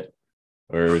Pit,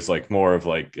 where it was like more of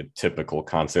like a typical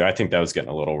concert. I think that was getting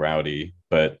a little rowdy,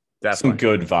 but some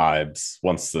good vibes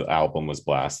once the album was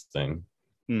blasting.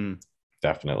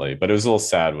 Definitely. But it was a little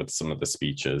sad with some of the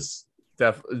speeches.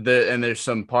 And there's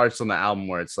some parts on the album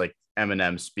where it's like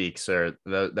Eminem speaks, or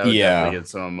that would definitely get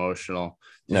some emotional.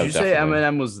 Did you say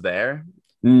Eminem was there?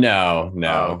 No.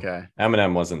 Oh, okay.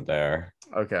 Eminem wasn't there.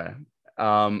 Okay.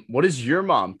 What does your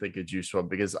mom think of Juice WRLD?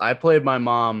 Because I played my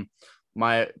mom,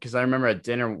 because I remember at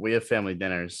dinner, we have family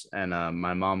dinners, and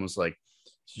my mom was like,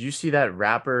 did you see that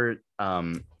rapper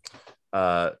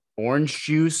Orange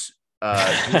Juice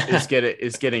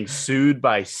is getting sued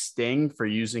by Sting for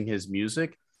using his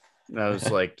music? And I was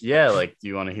like, yeah, like, do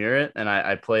you want to hear it? And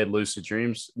I played Lucid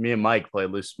Dreams. Me and Mike played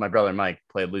my brother Mike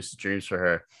played Lucid Dreams for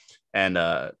her. And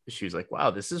she was like, wow,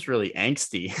 this is really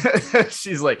angsty.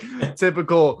 She's like,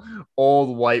 typical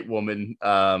old white woman.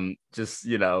 Just,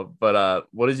 but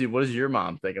what does your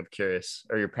mom think? I'm curious,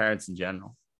 or your parents in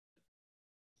general?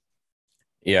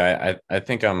 Yeah, I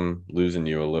think I'm losing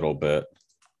you a little bit.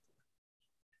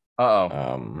 All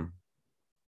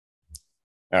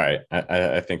right.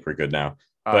 I think we're good now.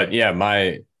 All but right.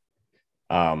 Yeah,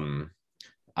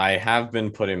 I have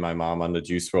been putting my mom on the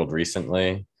Juice WRLD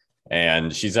recently,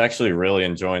 and she's actually really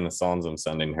enjoying the songs I'm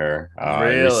sending her. Really?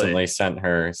 I recently sent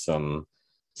her some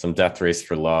Death Race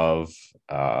for Love,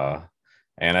 and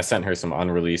I sent her some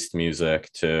unreleased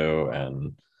music too,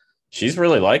 and she's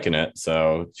really liking it.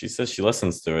 So she says she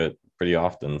listens to it pretty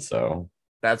often. So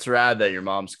that's rad that your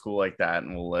mom's cool like that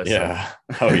and will listen. Yeah.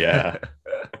 Oh yeah.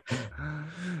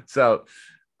 So,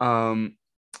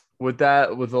 with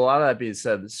a lot of that being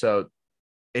said, so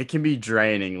it can be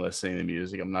draining listening to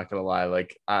music. I'm not gonna lie.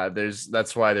 Like,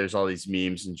 that's why there's all these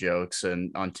memes and jokes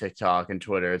and on TikTok and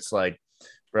Twitter. It's like,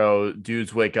 bro,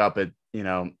 dudes wake up at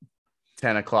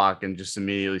 10 o'clock and just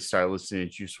immediately start listening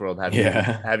to Juice World.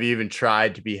 Yeah. Have you even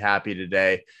tried to be happy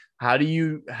today? How do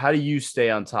you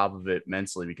stay on top of it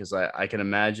mentally? Because I can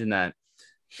imagine that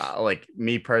like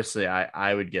me personally,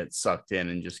 I would get sucked in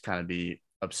and just kind of be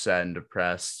upset and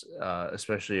depressed,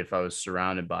 especially if I was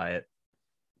surrounded by it.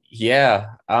 Yeah.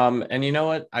 And you know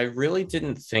what? I really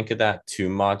didn't think of that too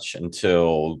much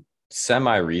until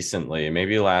semi recently,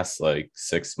 maybe last like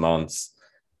 6 months.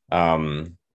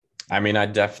 I mean, I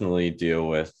definitely deal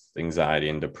with anxiety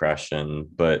and depression,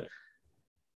 but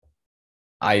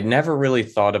I never really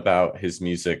thought about his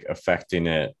music affecting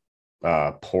it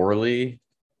poorly,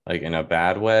 like in a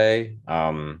bad way.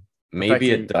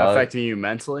 Maybe it does. Affecting you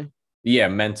mentally. Yeah,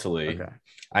 mentally. Okay.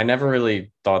 I never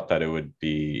really thought that it would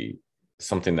be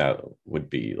something that would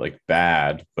be like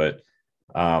bad, but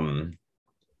um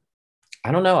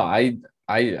I don't know.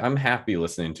 I'm happy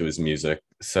listening to his music.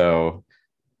 So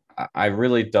I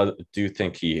really do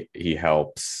think he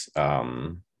helps.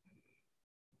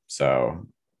 So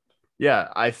Yeah,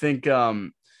 I think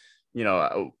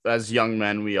as young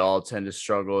men, we all tend to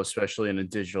struggle, especially in a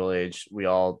digital age. We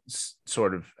all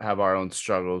sort of have our own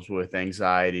struggles with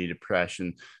anxiety,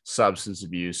 depression, substance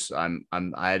abuse. I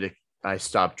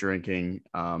stopped drinking.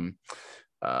 And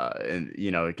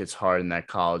it gets hard in that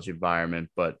college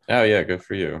environment, but oh yeah, good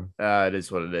for you. it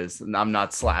is what it is. And I'm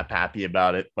not slap happy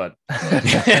about it, but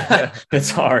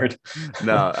it's hard.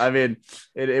 No, I mean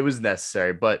it was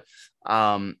necessary, but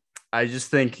I just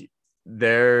think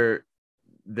there's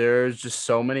just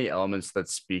so many elements that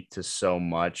speak to so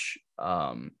much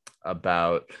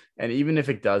about, and even if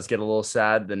it does get a little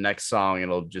sad, the next song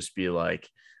it'll just be like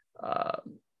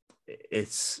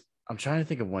it's I'm trying to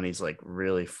think of when he's like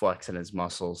really flexing his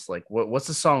muscles. Like what's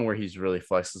the song where he's really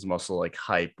flexed his muscle, like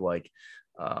hype, like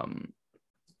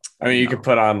I mean, you could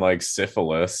put on like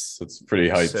Syphilis. It's pretty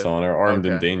hype song, or Armed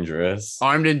and Dangerous.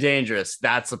 Armed and Dangerous.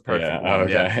 That's a perfect one.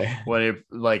 Okay. Yeah. When it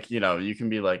like, you can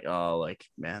be like, oh, like,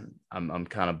 man, I'm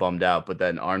kind of bummed out. But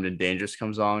then Armed and Dangerous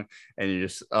comes on and you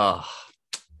just,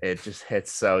 it just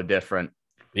hits so different.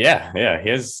 Yeah.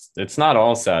 It's not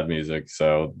all sad music.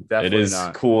 So definitely it is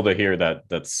not cool to hear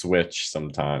that switch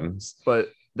sometimes. But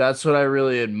that's what I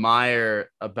really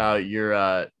admire about your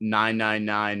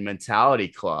 999 Mentality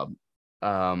Club.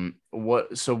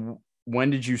 So when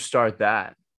did you start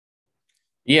that?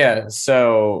 Yeah,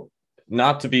 so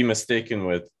not to be mistaken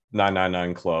with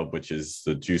 999 Club, which is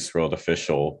the Juice WRLD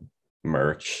official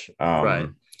merch. Right.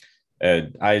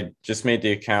 I just made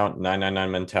the account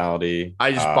 999 Mentality.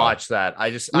 I just botched that.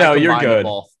 No, you're good.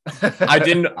 I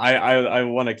didn't. I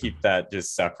want to keep that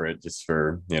just separate, just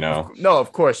for No,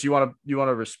 of course you want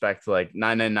to respect, like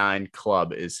 999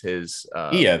 Club is his.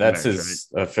 Yeah, that's merch, his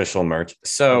right? Official merch.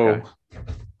 So okay.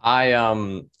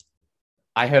 I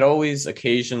had always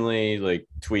occasionally like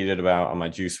tweeted about on my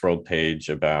Juice WRLD page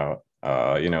about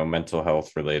mental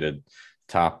health related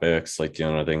topics, like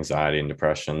dealing with anxiety and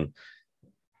depression.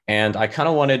 And I kind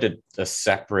of wanted a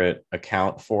separate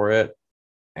account for it.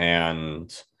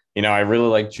 And, I really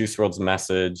like Juice WRLD's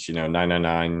message,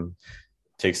 999,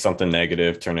 take something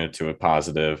negative, turn it into a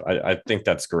positive. I think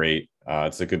that's great.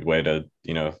 It's a good way to,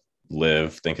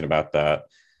 live, thinking about that.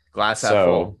 Glass half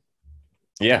full.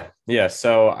 Yeah.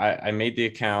 So I made the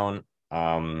account.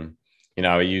 I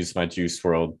used my Juice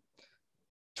WRLD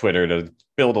Twitter to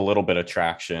build a little bit of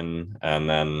traction. And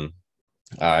then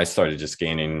I started just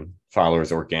gaining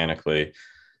followers organically.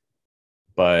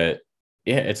 But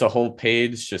yeah, it's a whole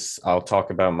page. Just I'll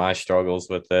talk about my struggles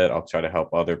with it. I'll try to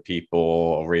help other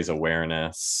people. I'll raise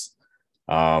awareness.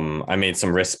 I made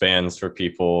some wristbands for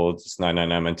people, just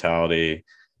 999 Mentality.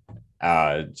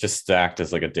 Just to act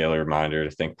as like a daily reminder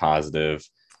to think positive.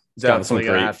 It's gotten some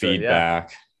great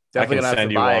feedback. I can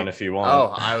send you one if you want.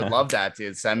 Oh, I would love that,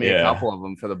 dude. Send me a couple of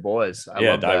them for the boys.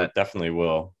 I definitely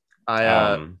will.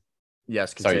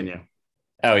 Yes, continue. Sorry.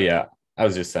 Oh yeah, I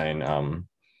was just saying.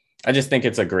 I just think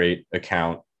it's a great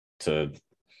account to,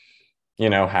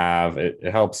 have. It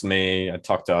helps me. I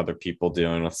talk to other people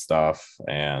doing with stuff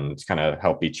and kind of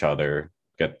help each other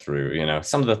get through.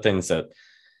 Some of the things that.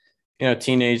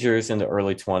 Teenagers in the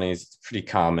early 20s, it's pretty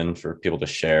common for people to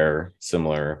share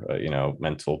similar,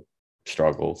 mental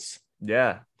struggles.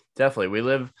 Yeah, definitely. We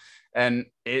live, and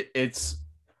it's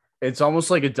almost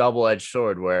like a double-edged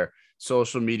sword where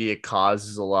social media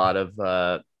causes a lot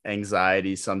of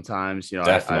anxiety sometimes.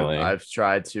 Definitely. I've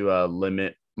tried to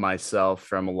limit myself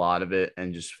from a lot of it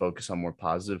and just focus on more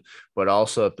positive, but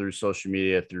also through social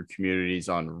media, through communities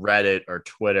on Reddit or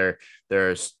Twitter,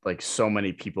 there's like so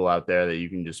many people out there that you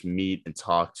can just meet and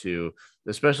talk to,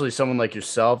 especially someone like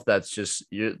yourself that's just,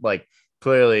 you're like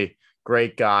clearly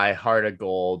great guy, heart of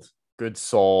gold, good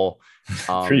soul.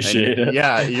 Appreciate it.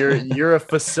 Yeah, you're a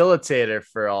facilitator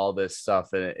for all this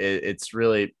stuff, and it's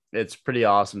pretty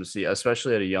awesome to see,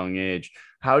 especially at a young age.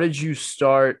 How did you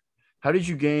start? How did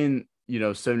you gain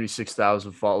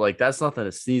 76,000 followers? Like, that's nothing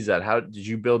to sneeze at. How did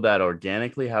you build that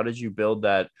organically? How did you build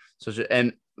that?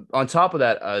 And on top of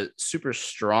that, a super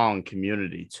strong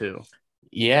community too.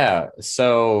 Yeah.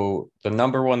 So the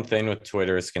number one thing with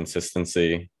Twitter is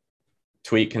consistency.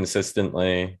 Tweet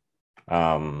consistently.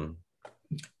 And,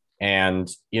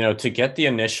 to get the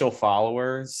initial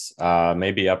followers,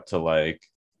 maybe up to like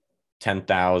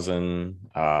 10,000,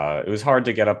 it was hard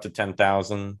to get up to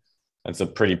 10,000. That's a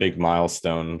pretty big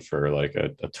milestone for like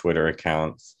a Twitter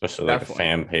account, especially like a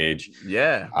fan page.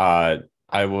 Yeah.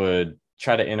 I would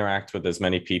try to interact with as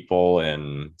many people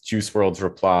in Juice WRLD's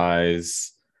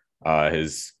replies,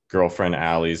 his girlfriend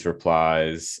Allie's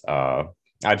replies.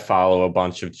 I'd follow a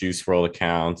bunch of Juice WRLD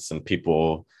accounts and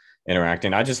people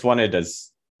interacting. I just wanted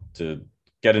to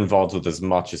get involved with as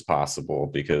much as possible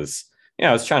because,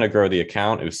 I was trying to grow the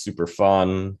account. It was super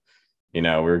fun. We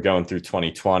were going through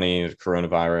 2020, the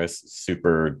coronavirus,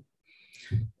 super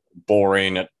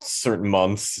boring at certain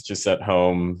months, just at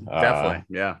home. Definitely.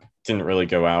 Yeah. Didn't really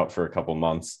go out for a couple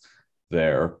months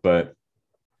there, but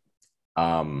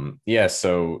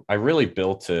so I really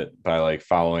built it by like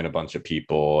following a bunch of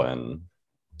people and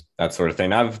that sort of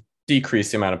thing. I've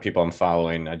decreased the amount of people I'm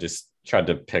following. I just tried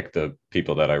to pick the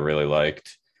people that I really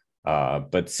liked.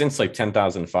 But since like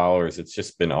 10,000 followers, it's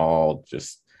just been all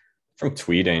just from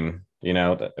tweeting,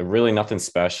 really nothing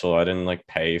special. I didn't like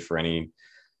pay for any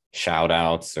shout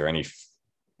outs or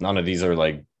none of these are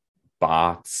like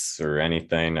bots or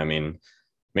anything. I mean,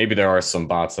 maybe there are some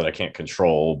bots that I can't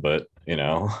control, but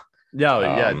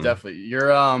Yeah, definitely.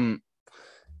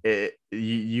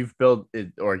 You've built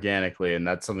it organically, and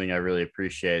that's something I really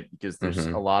appreciate because there's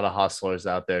a lot of hustlers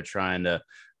out there trying to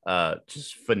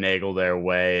just finagle their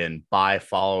way and buy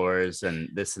followers and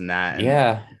this and that.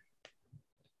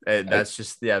 And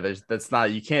that's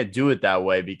not, you can't do it that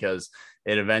way because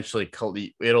it eventually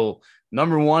it'll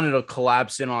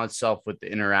collapse in on itself with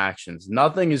the interactions.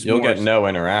 You'll get no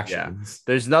interactions. Yeah.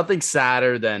 There's nothing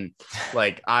sadder than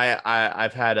like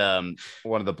I've had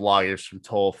one of the bloggers from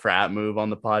Toll Frat Move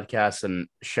on the podcast, and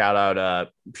shout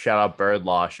out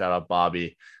Birdlaw, shout out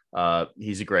Bobby.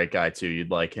 He's a great guy too.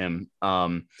 You'd like him.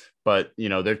 But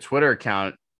their Twitter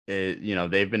account,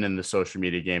 they've been in the social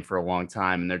media game for a long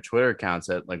time, and their Twitter account's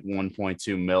at like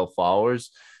 1.2 mil followers.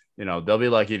 They'll be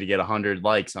lucky to get 100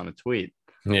 likes on a tweet.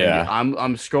 Yeah.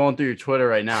 I'm scrolling through your Twitter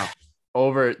right now.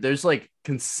 There's like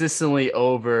consistently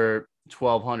over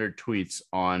 1,200 tweets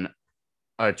on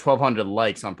 1,200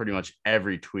 likes on pretty much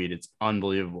every tweet. It's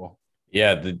unbelievable.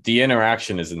 Yeah, the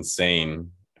interaction is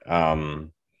insane.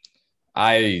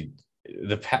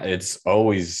 It's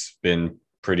always been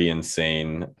pretty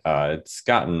insane. It's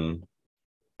gotten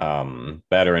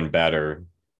better and better,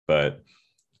 but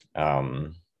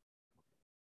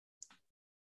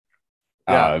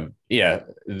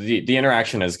the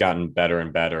interaction has gotten better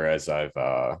and better as I've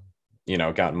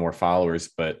gotten more followers,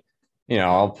 but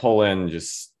I'll pull in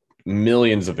just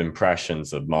millions of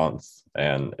impressions a month,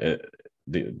 and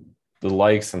the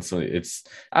likes, and so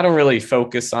I don't really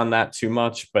focus on that too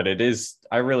much, but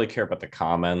I really care about the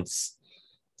comments.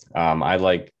 I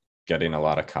like getting a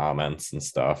lot of comments and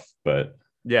stuff, but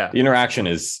yeah, the interaction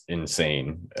is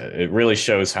insane. It really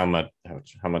shows how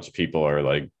much people are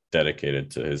like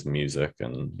dedicated to his music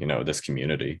and this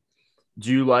community.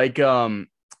 Do you like do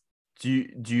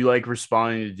you like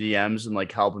responding to DMs and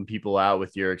like helping people out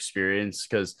with your experience?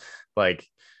 Because like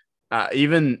I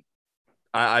would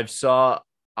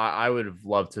have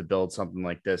loved to build something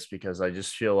like this because I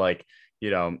just feel like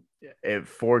if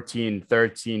 14,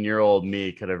 13-year-old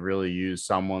me could have really used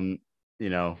someone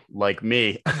like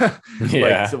me,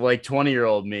 like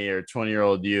 20-year-old me or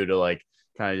 20-year-old you to like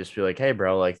kind of just be like, hey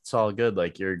bro, like it's all good,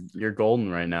 like you're golden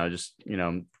right now, just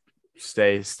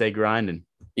stay grinding.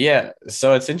 Yeah,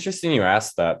 so it's interesting you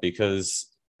asked that because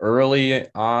early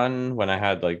on when I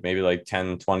had like maybe like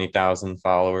 10,000-20,000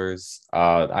 followers,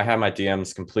 I had my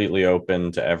DMs completely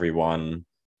open to everyone,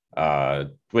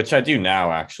 which I do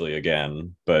now actually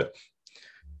again, but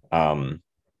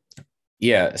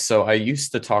so I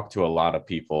used to talk to a lot of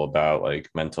people about like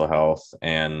mental health,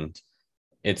 and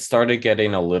it started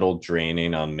getting a little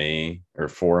draining on me or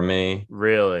for me.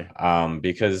 Really?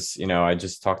 Because, I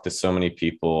just talked to so many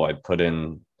people. I put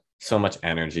in so much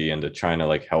energy into trying to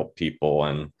like help people,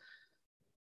 and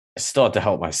I still had to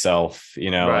help myself,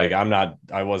 Right. like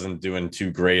I wasn't doing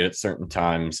too great at certain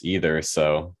times either.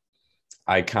 So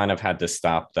I kind of had to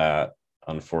stop that,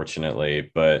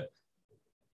 unfortunately, but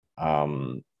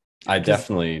I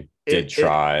definitely did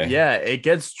try. It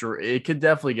could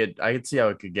definitely get, I could see how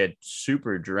it could get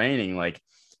super draining. Like,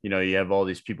 you have all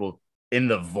these people in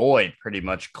the void pretty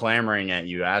much clamoring at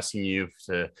you, asking you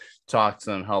to talk to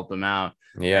them, help them out.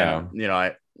 Yeah.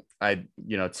 And, I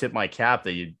tip my cap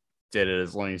that you did it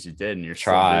as long as you did and you're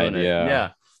Tried, still doing it. yeah. Yeah,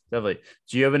 definitely.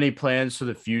 Do you have any plans for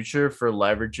the future for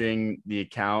leveraging the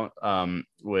account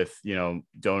with,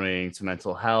 donating to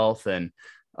mental health and,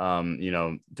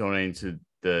 donating to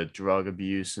the drug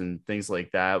abuse and things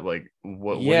like that? Like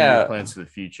what are your plans for the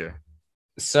future?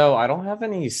 So I don't have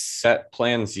any set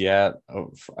plans yet.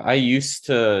 I used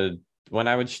to, when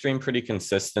I would stream pretty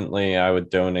consistently, I would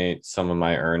donate some of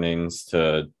my earnings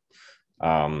to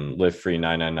Live Free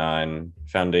 999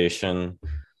 Foundation.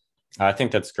 I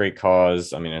think that's a great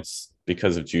cause. I mean, it's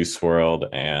because of Juice WRLD,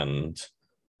 and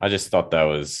I just thought that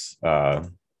was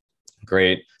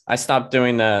great. I stopped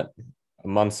doing that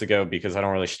months ago because I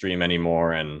don't really stream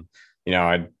anymore, and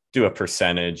I do a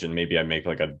percentage, and maybe I make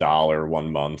like $1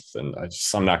 1 month, and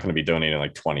I'm not going to be donating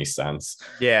like 20 cents.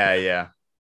 Yeah.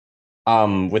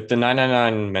 With the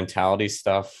 999 mentality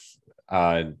stuff,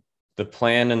 the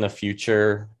plan in the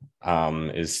future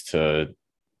is to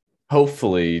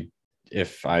hopefully,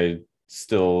 if I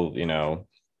still,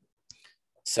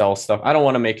 sell stuff, I don't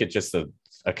want to make it just a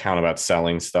account about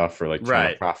selling stuff or like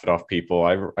trying to profit off people.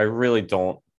 I really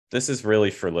don't. This is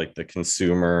really for like the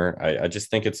consumer. I just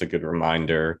think it's a good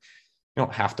reminder. You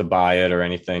don't have to buy it or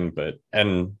anything,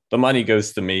 and the money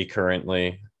goes to me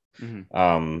currently.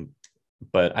 Mm-hmm.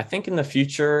 But I think in the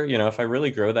future, if I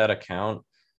really grow that account,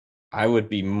 I would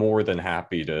be more than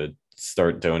happy to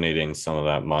start donating some of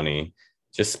that money,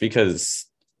 just because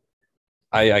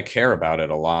I care about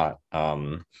it a lot.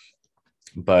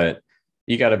 But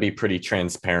you got to be pretty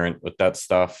transparent with that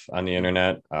stuff on the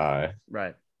internet.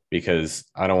 Right. Because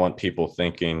I don't want people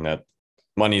thinking that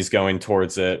money's going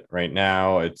towards it right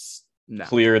now. It's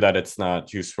clear that it's not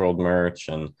Juice WRLD merch.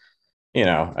 And,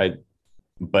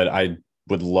 but I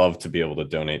would love to be able to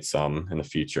donate some in the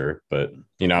future. But,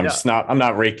 I'm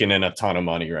not raking in a ton of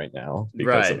money right now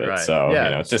because of it. Right. So,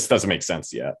 it just doesn't make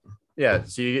sense yet. Yeah.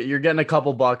 So you're getting a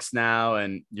couple bucks now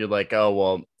and you're like, oh,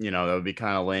 well, that would be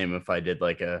kind of lame if I did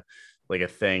like a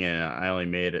thing and I only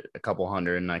made a couple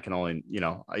hundred and I can only,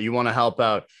 you want to help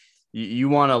out. You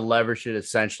want to leverage it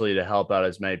essentially to help out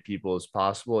as many people as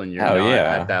possible. And you're not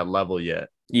at that level yet.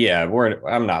 Yeah.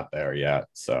 I'm not there yet.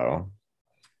 So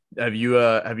have you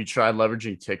tried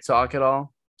leveraging TikTok at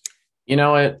all? You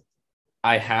know what?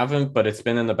 I haven't, but it's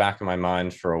been in the back of my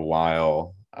mind for a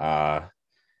while. I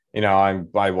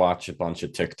watch a bunch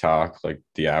of TikTok, like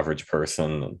the average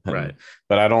person. Right.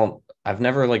 But I've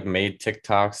never like made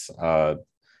TikToks.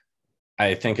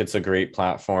 I think it's a great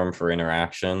platform for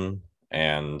interaction,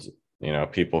 and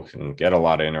people can get a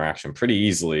lot of interaction pretty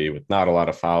easily with not a lot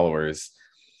of followers.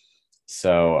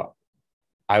 So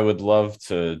I would love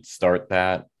to start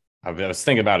that. I was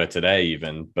thinking about it today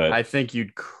even, but I think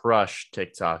you'd crush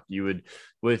TikTok. You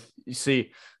would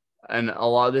and a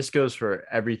lot of this goes for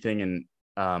everything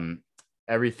and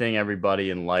everybody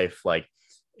in life. Like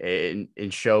in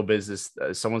show business,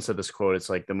 someone said this quote, it's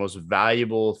like the most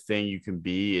valuable thing you can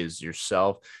be is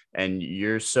yourself, and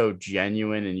you're so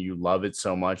genuine and you love it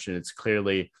so much, and it's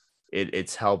clearly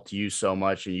it's helped you so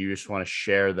much, and you just want to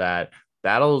share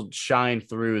that'll shine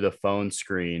through the phone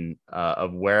screen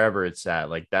of wherever it's at.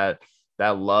 Like that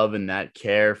love and that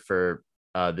care for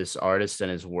this artist and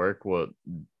his work,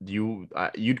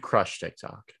 you'd crush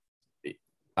TikTok.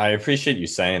 I appreciate you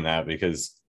saying that,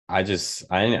 because I just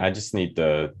need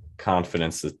the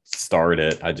confidence to start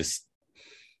it. You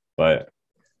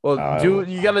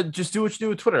gotta just do what you do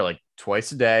with Twitter, like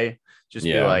twice a day. Just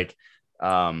be like,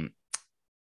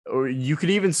 or you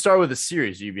could even start with a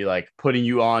series. You'd be like putting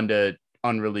you on to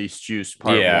Unreleased Juice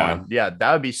Part 1. Yeah,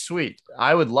 that would be sweet.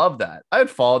 I would love that. I would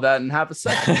follow that in half a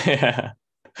second.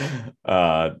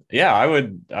 I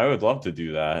would love to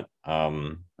do that.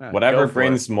 Whatever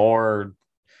brings more.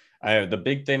 The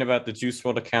big thing about the Juice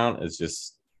WRLD account is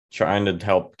just trying to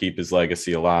help keep his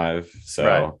legacy alive.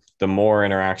 So the more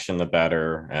interaction, the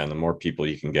better, and the more people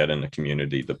you can get in the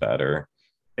community, the better.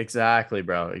 Exactly,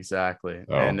 bro. Exactly.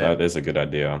 Oh, and that is a good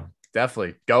idea.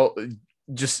 Definitely go.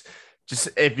 Just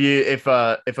if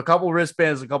a couple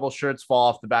wristbands, a couple shirts fall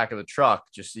off the back of the truck,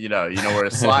 just you know where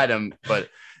to slide them. But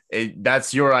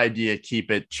that's your idea. Keep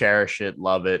it, cherish it,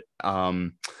 love it.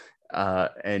 And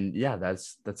yeah,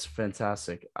 that's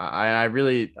fantastic. I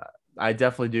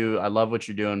definitely do. I love what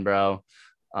you're doing, bro.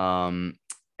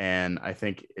 And I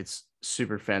think it's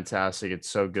super fantastic. It's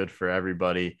so good for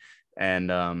everybody.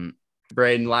 And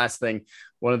Braden, last thing,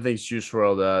 one of the things Juice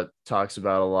WRLD talks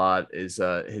about a lot is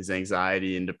his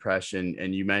anxiety and depression.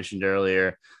 And you mentioned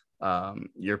earlier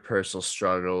your personal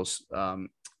struggles.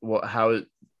 What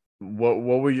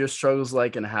were your struggles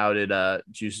like, and how did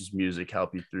Juice's music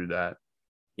help you through that?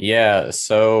 Yeah,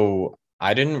 so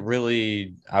I've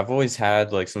always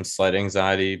had like some slight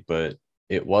anxiety, but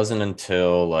it wasn't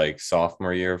until like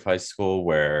sophomore year of high school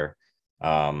where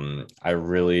I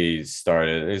really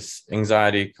started this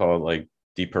anxiety called like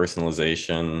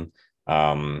depersonalization.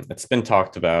 It's been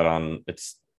talked about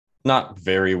it's not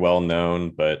very well known,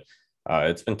 but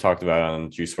it's been talked about on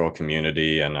Juice WRLD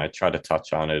community, and I try to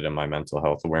touch on it in my mental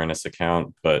health awareness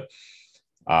account. But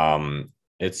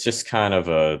it's just kind of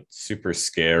a super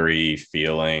scary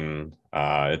feeling.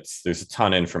 There's a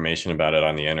ton of information about it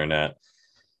on the internet,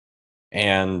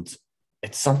 and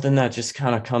it's something that just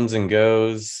kind of comes and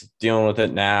goes. Dealing with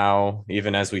it now,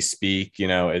 even as we speak,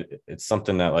 it's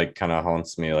something that like kind of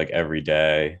haunts me like every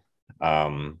day.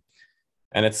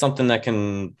 And it's something that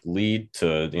can lead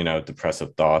to,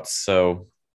 depressive thoughts. So,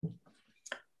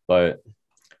 but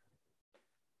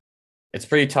it's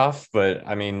pretty tough. But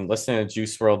I mean, listening to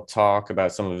Juice WRLD talk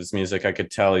about some of his music, I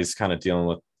could tell he's kind of dealing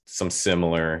with some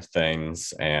similar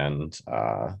things. And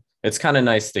it's kind of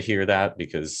nice to hear that,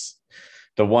 because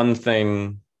the one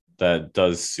thing that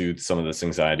does soothe some of this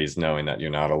anxiety is knowing that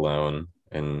you're not alone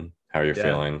in how you're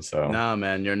feeling. So no,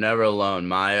 man, you're never alone.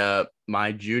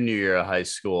 My junior year of high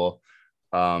school,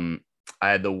 I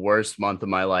had the worst month of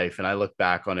my life, and I look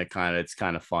back on it it's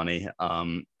kind of funny.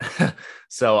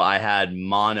 So I had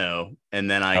mono, and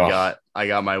then I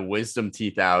got my wisdom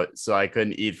teeth out, so I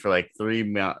couldn't eat for like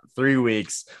 3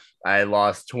 weeks. I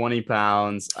lost 20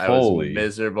 pounds. I was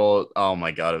miserable. Oh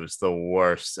my God, it was the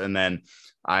worst. And then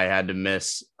I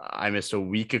missed a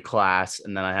week of class,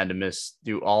 and then I had to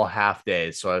do all half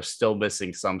days. So I was still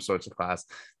missing some sorts of class,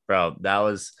 bro. That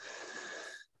was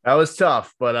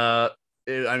tough. But,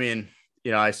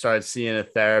 I started seeing a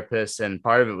therapist, and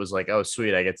part of it was like, oh,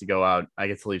 sweet. I get to go out. I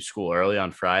get to leave school early on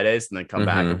Fridays and then come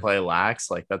back and play lax.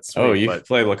 Like, that's sweet. Oh, you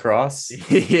play lacrosse?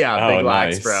 Yeah. Big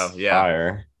lax, nice. bro. Yeah.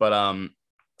 Fire.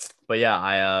 But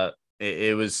yeah,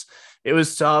 it was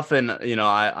tough. And,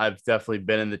 I've definitely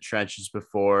been in the trenches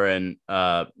before, and,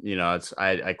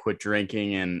 I quit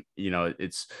drinking, and,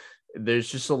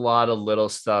 there's just a lot of little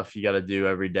stuff you got to do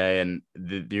every day. And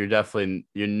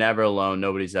you're never alone.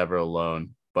 Nobody's ever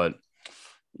alone, but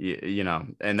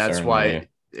and that's Certainly.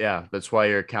 that's why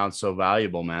your account's so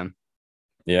valuable, man.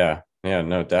 Yeah. Yeah,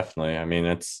 no, definitely. I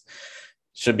mean,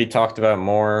 should be talked about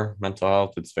more. Mental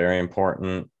health, it's very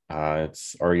important.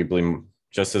 It's arguably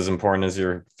just as important as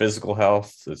your physical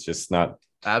health. It's just not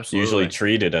usually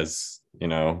treated as,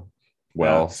 well.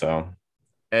 Yeah. So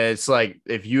it's like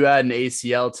if you had an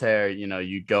ACL tear,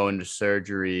 you go into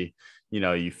surgery,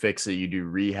 you fix it, you do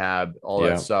rehab, all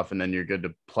that stuff, and then you're good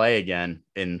to play again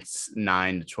in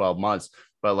 9 to 12 months.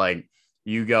 But like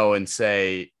you go and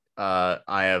say, I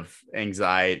have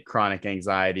chronic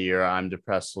anxiety, or I'm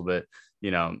depressed a little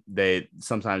bit.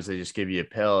 Sometimes they just give you a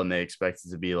pill and they expect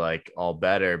it to be like all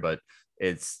better, but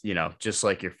it's, just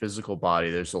like your physical body,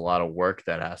 there's a lot of work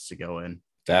that has to go in.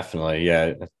 Definitely.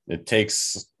 Yeah. It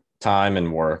takes time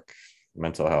and work.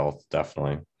 Mental health,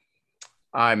 definitely.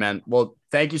 All right, man. Well,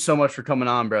 thank you so much for coming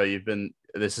on, bro.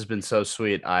 This has been so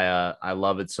sweet. I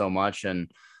love it so much,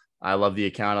 and I love the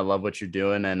account. I love what you're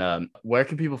doing. And where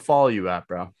can people follow you at,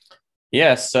 bro?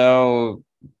 Yeah. So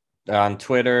on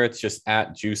Twitter, it's just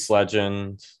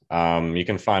 @JuiceLegend. You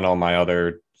can find all my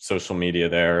other social media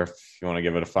there if you want to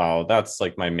give it a follow. That's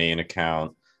like my main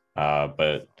account,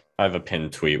 but I have a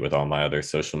pinned tweet with all my other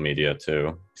social media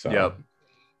too. So yep.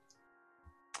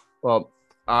 Well,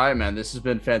 all right, man. This has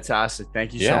been fantastic.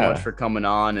 Thank you so much for coming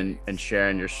on and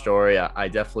sharing your story. I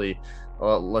definitely.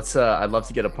 Well, I'd love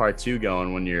to get a part 2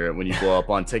 going when you blow up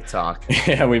on TikTok.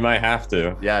 Yeah, we might have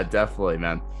to. Yeah, definitely,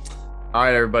 man. All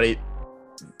right, everybody.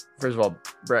 First of all,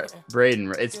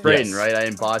 Braden, it's Braden, yes. Right? I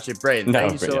didn't botch it. Braden,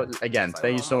 thank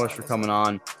you so much for coming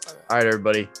on. All right,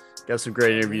 everybody. Got some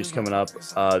great interviews coming up.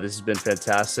 This has been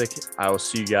fantastic. I will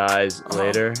see you guys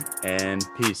later, and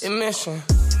peace. Admission.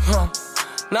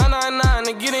 999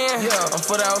 to get in. I'm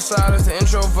for the outsiders, the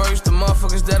introverts, the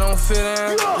motherfuckers that don't fit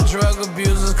in. The drug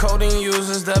abusers, codeine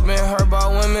users that been hurt by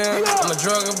women. I'm a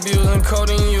drug abusing,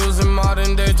 codeine using,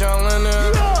 modern day John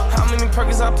Lennon. How many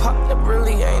perkins I pop? That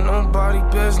really ain't nobody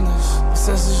business.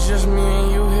 Since it's just me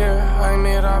and you here, I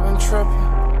admit I've been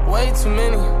tripping. Way too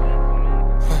many.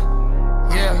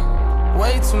 Yeah,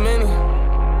 way too many.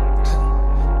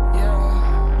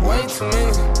 Yeah, way too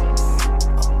many.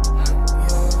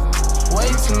 Way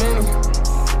too many.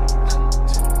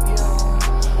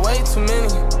 Way too many.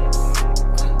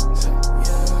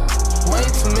 Way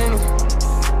too many.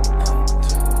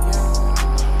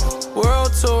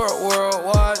 World tour,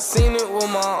 worldwide, seen it with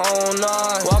my own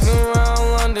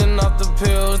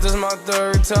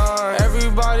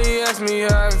me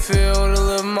how I feel to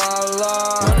live my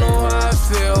life. I know how I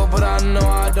feel, but I know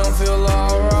I don't feel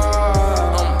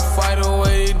alright. I'ma fight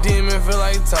away the demon, feel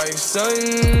like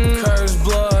Tyson. Cursed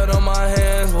blood on my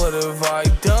hands, what have I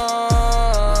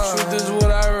done? Truth is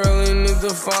what I really need to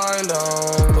find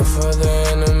out before the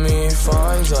enemy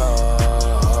finds out.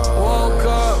 Woke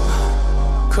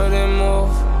up, couldn't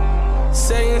move.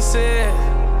 Satan said,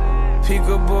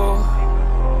 peekaboo.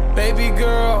 Baby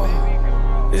girl,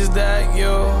 is that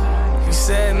you? He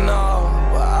said no,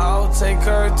 but I'll take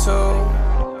her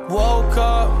too. Woke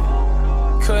up,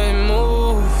 couldn't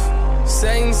move.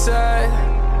 Satan said,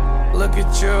 look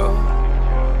at you.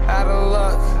 Out of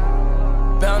luck,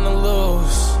 bound to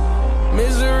lose.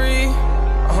 Misery,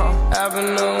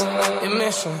 avenue,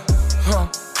 ignition,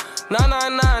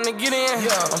 999 to get in.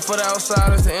 I'm for the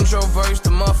outsiders, the introverts, the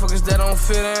motherfuckers that don't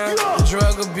fit in. The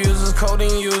drug abusers,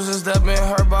 codeine users that been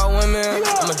hurt by women.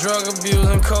 I'm a drug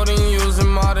abusing, codeine using,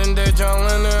 modern day John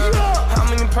Lennon. How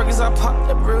many perkins I pop?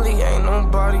 That really ain't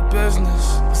nobody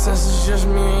business. But since it's just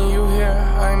me and you here,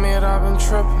 I admit I've been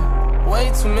tripping. Way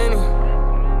too many.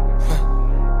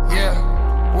 Yeah,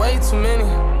 way too many.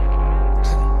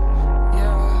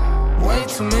 Yeah, way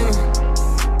too many.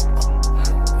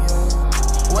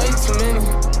 Way too many.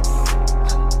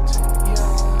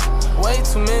 Way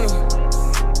too many.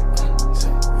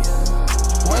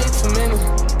 Way too many.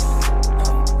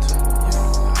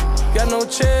 Got no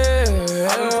chill.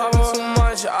 I've been popping too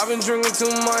much. I've been drinking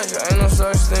too much. Ain't no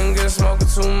such thing as smoking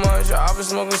too much. I've been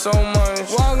smoking so much.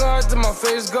 Walk hard till my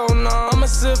face go numb. I'ma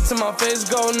sip till my face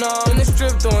go numb. In the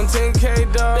strip throwing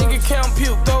 10K dubs. Bank account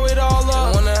puke, throw it all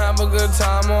up. They wanna have a good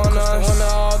time on us. They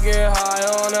wanna all get high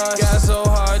on us. Got so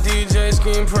hard, DJ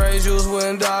scheme praise. Jules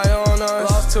wouldn't die on us.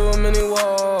 Lost too many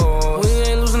woes. We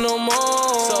ain't losing no more.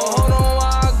 So hold on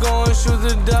while I go and shoot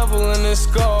the devil in his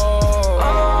skull.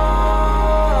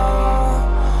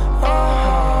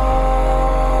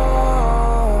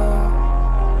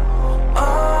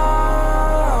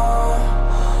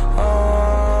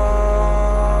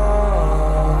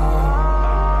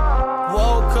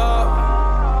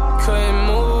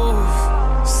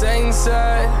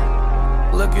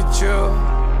 Look at you,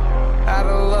 out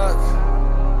of luck,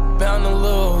 bound to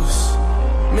lose.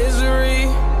 Misery,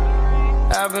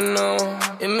 avenue,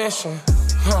 ignition,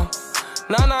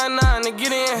 999 to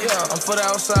get in. I'm for the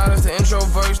outsiders, the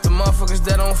introverts, the motherfuckers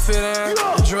that don't fit in.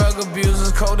 The drug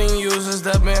abusers, codeine users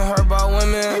that been hurt by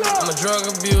women. I'm a drug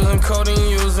abusing, codeine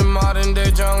using, modern day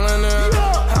John Lennon.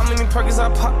 How many perkins I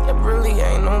pop? That really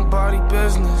ain't nobody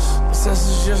business. But since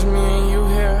it's just me and you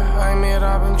here, I admit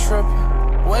I've been tripping.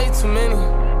 Way too many.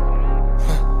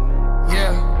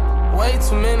 Yeah, way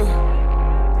too many.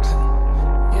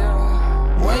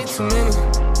 Yeah, way too many.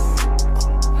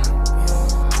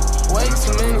 Way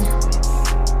too many.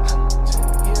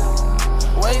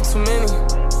 Way too many.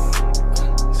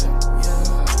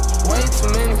 Way too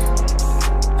many.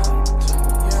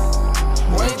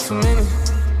 Way too many.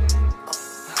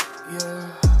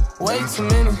 Way too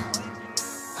many.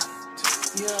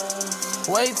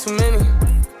 Way too many.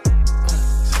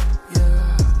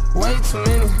 Way too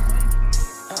many.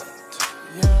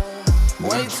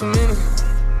 Way too many.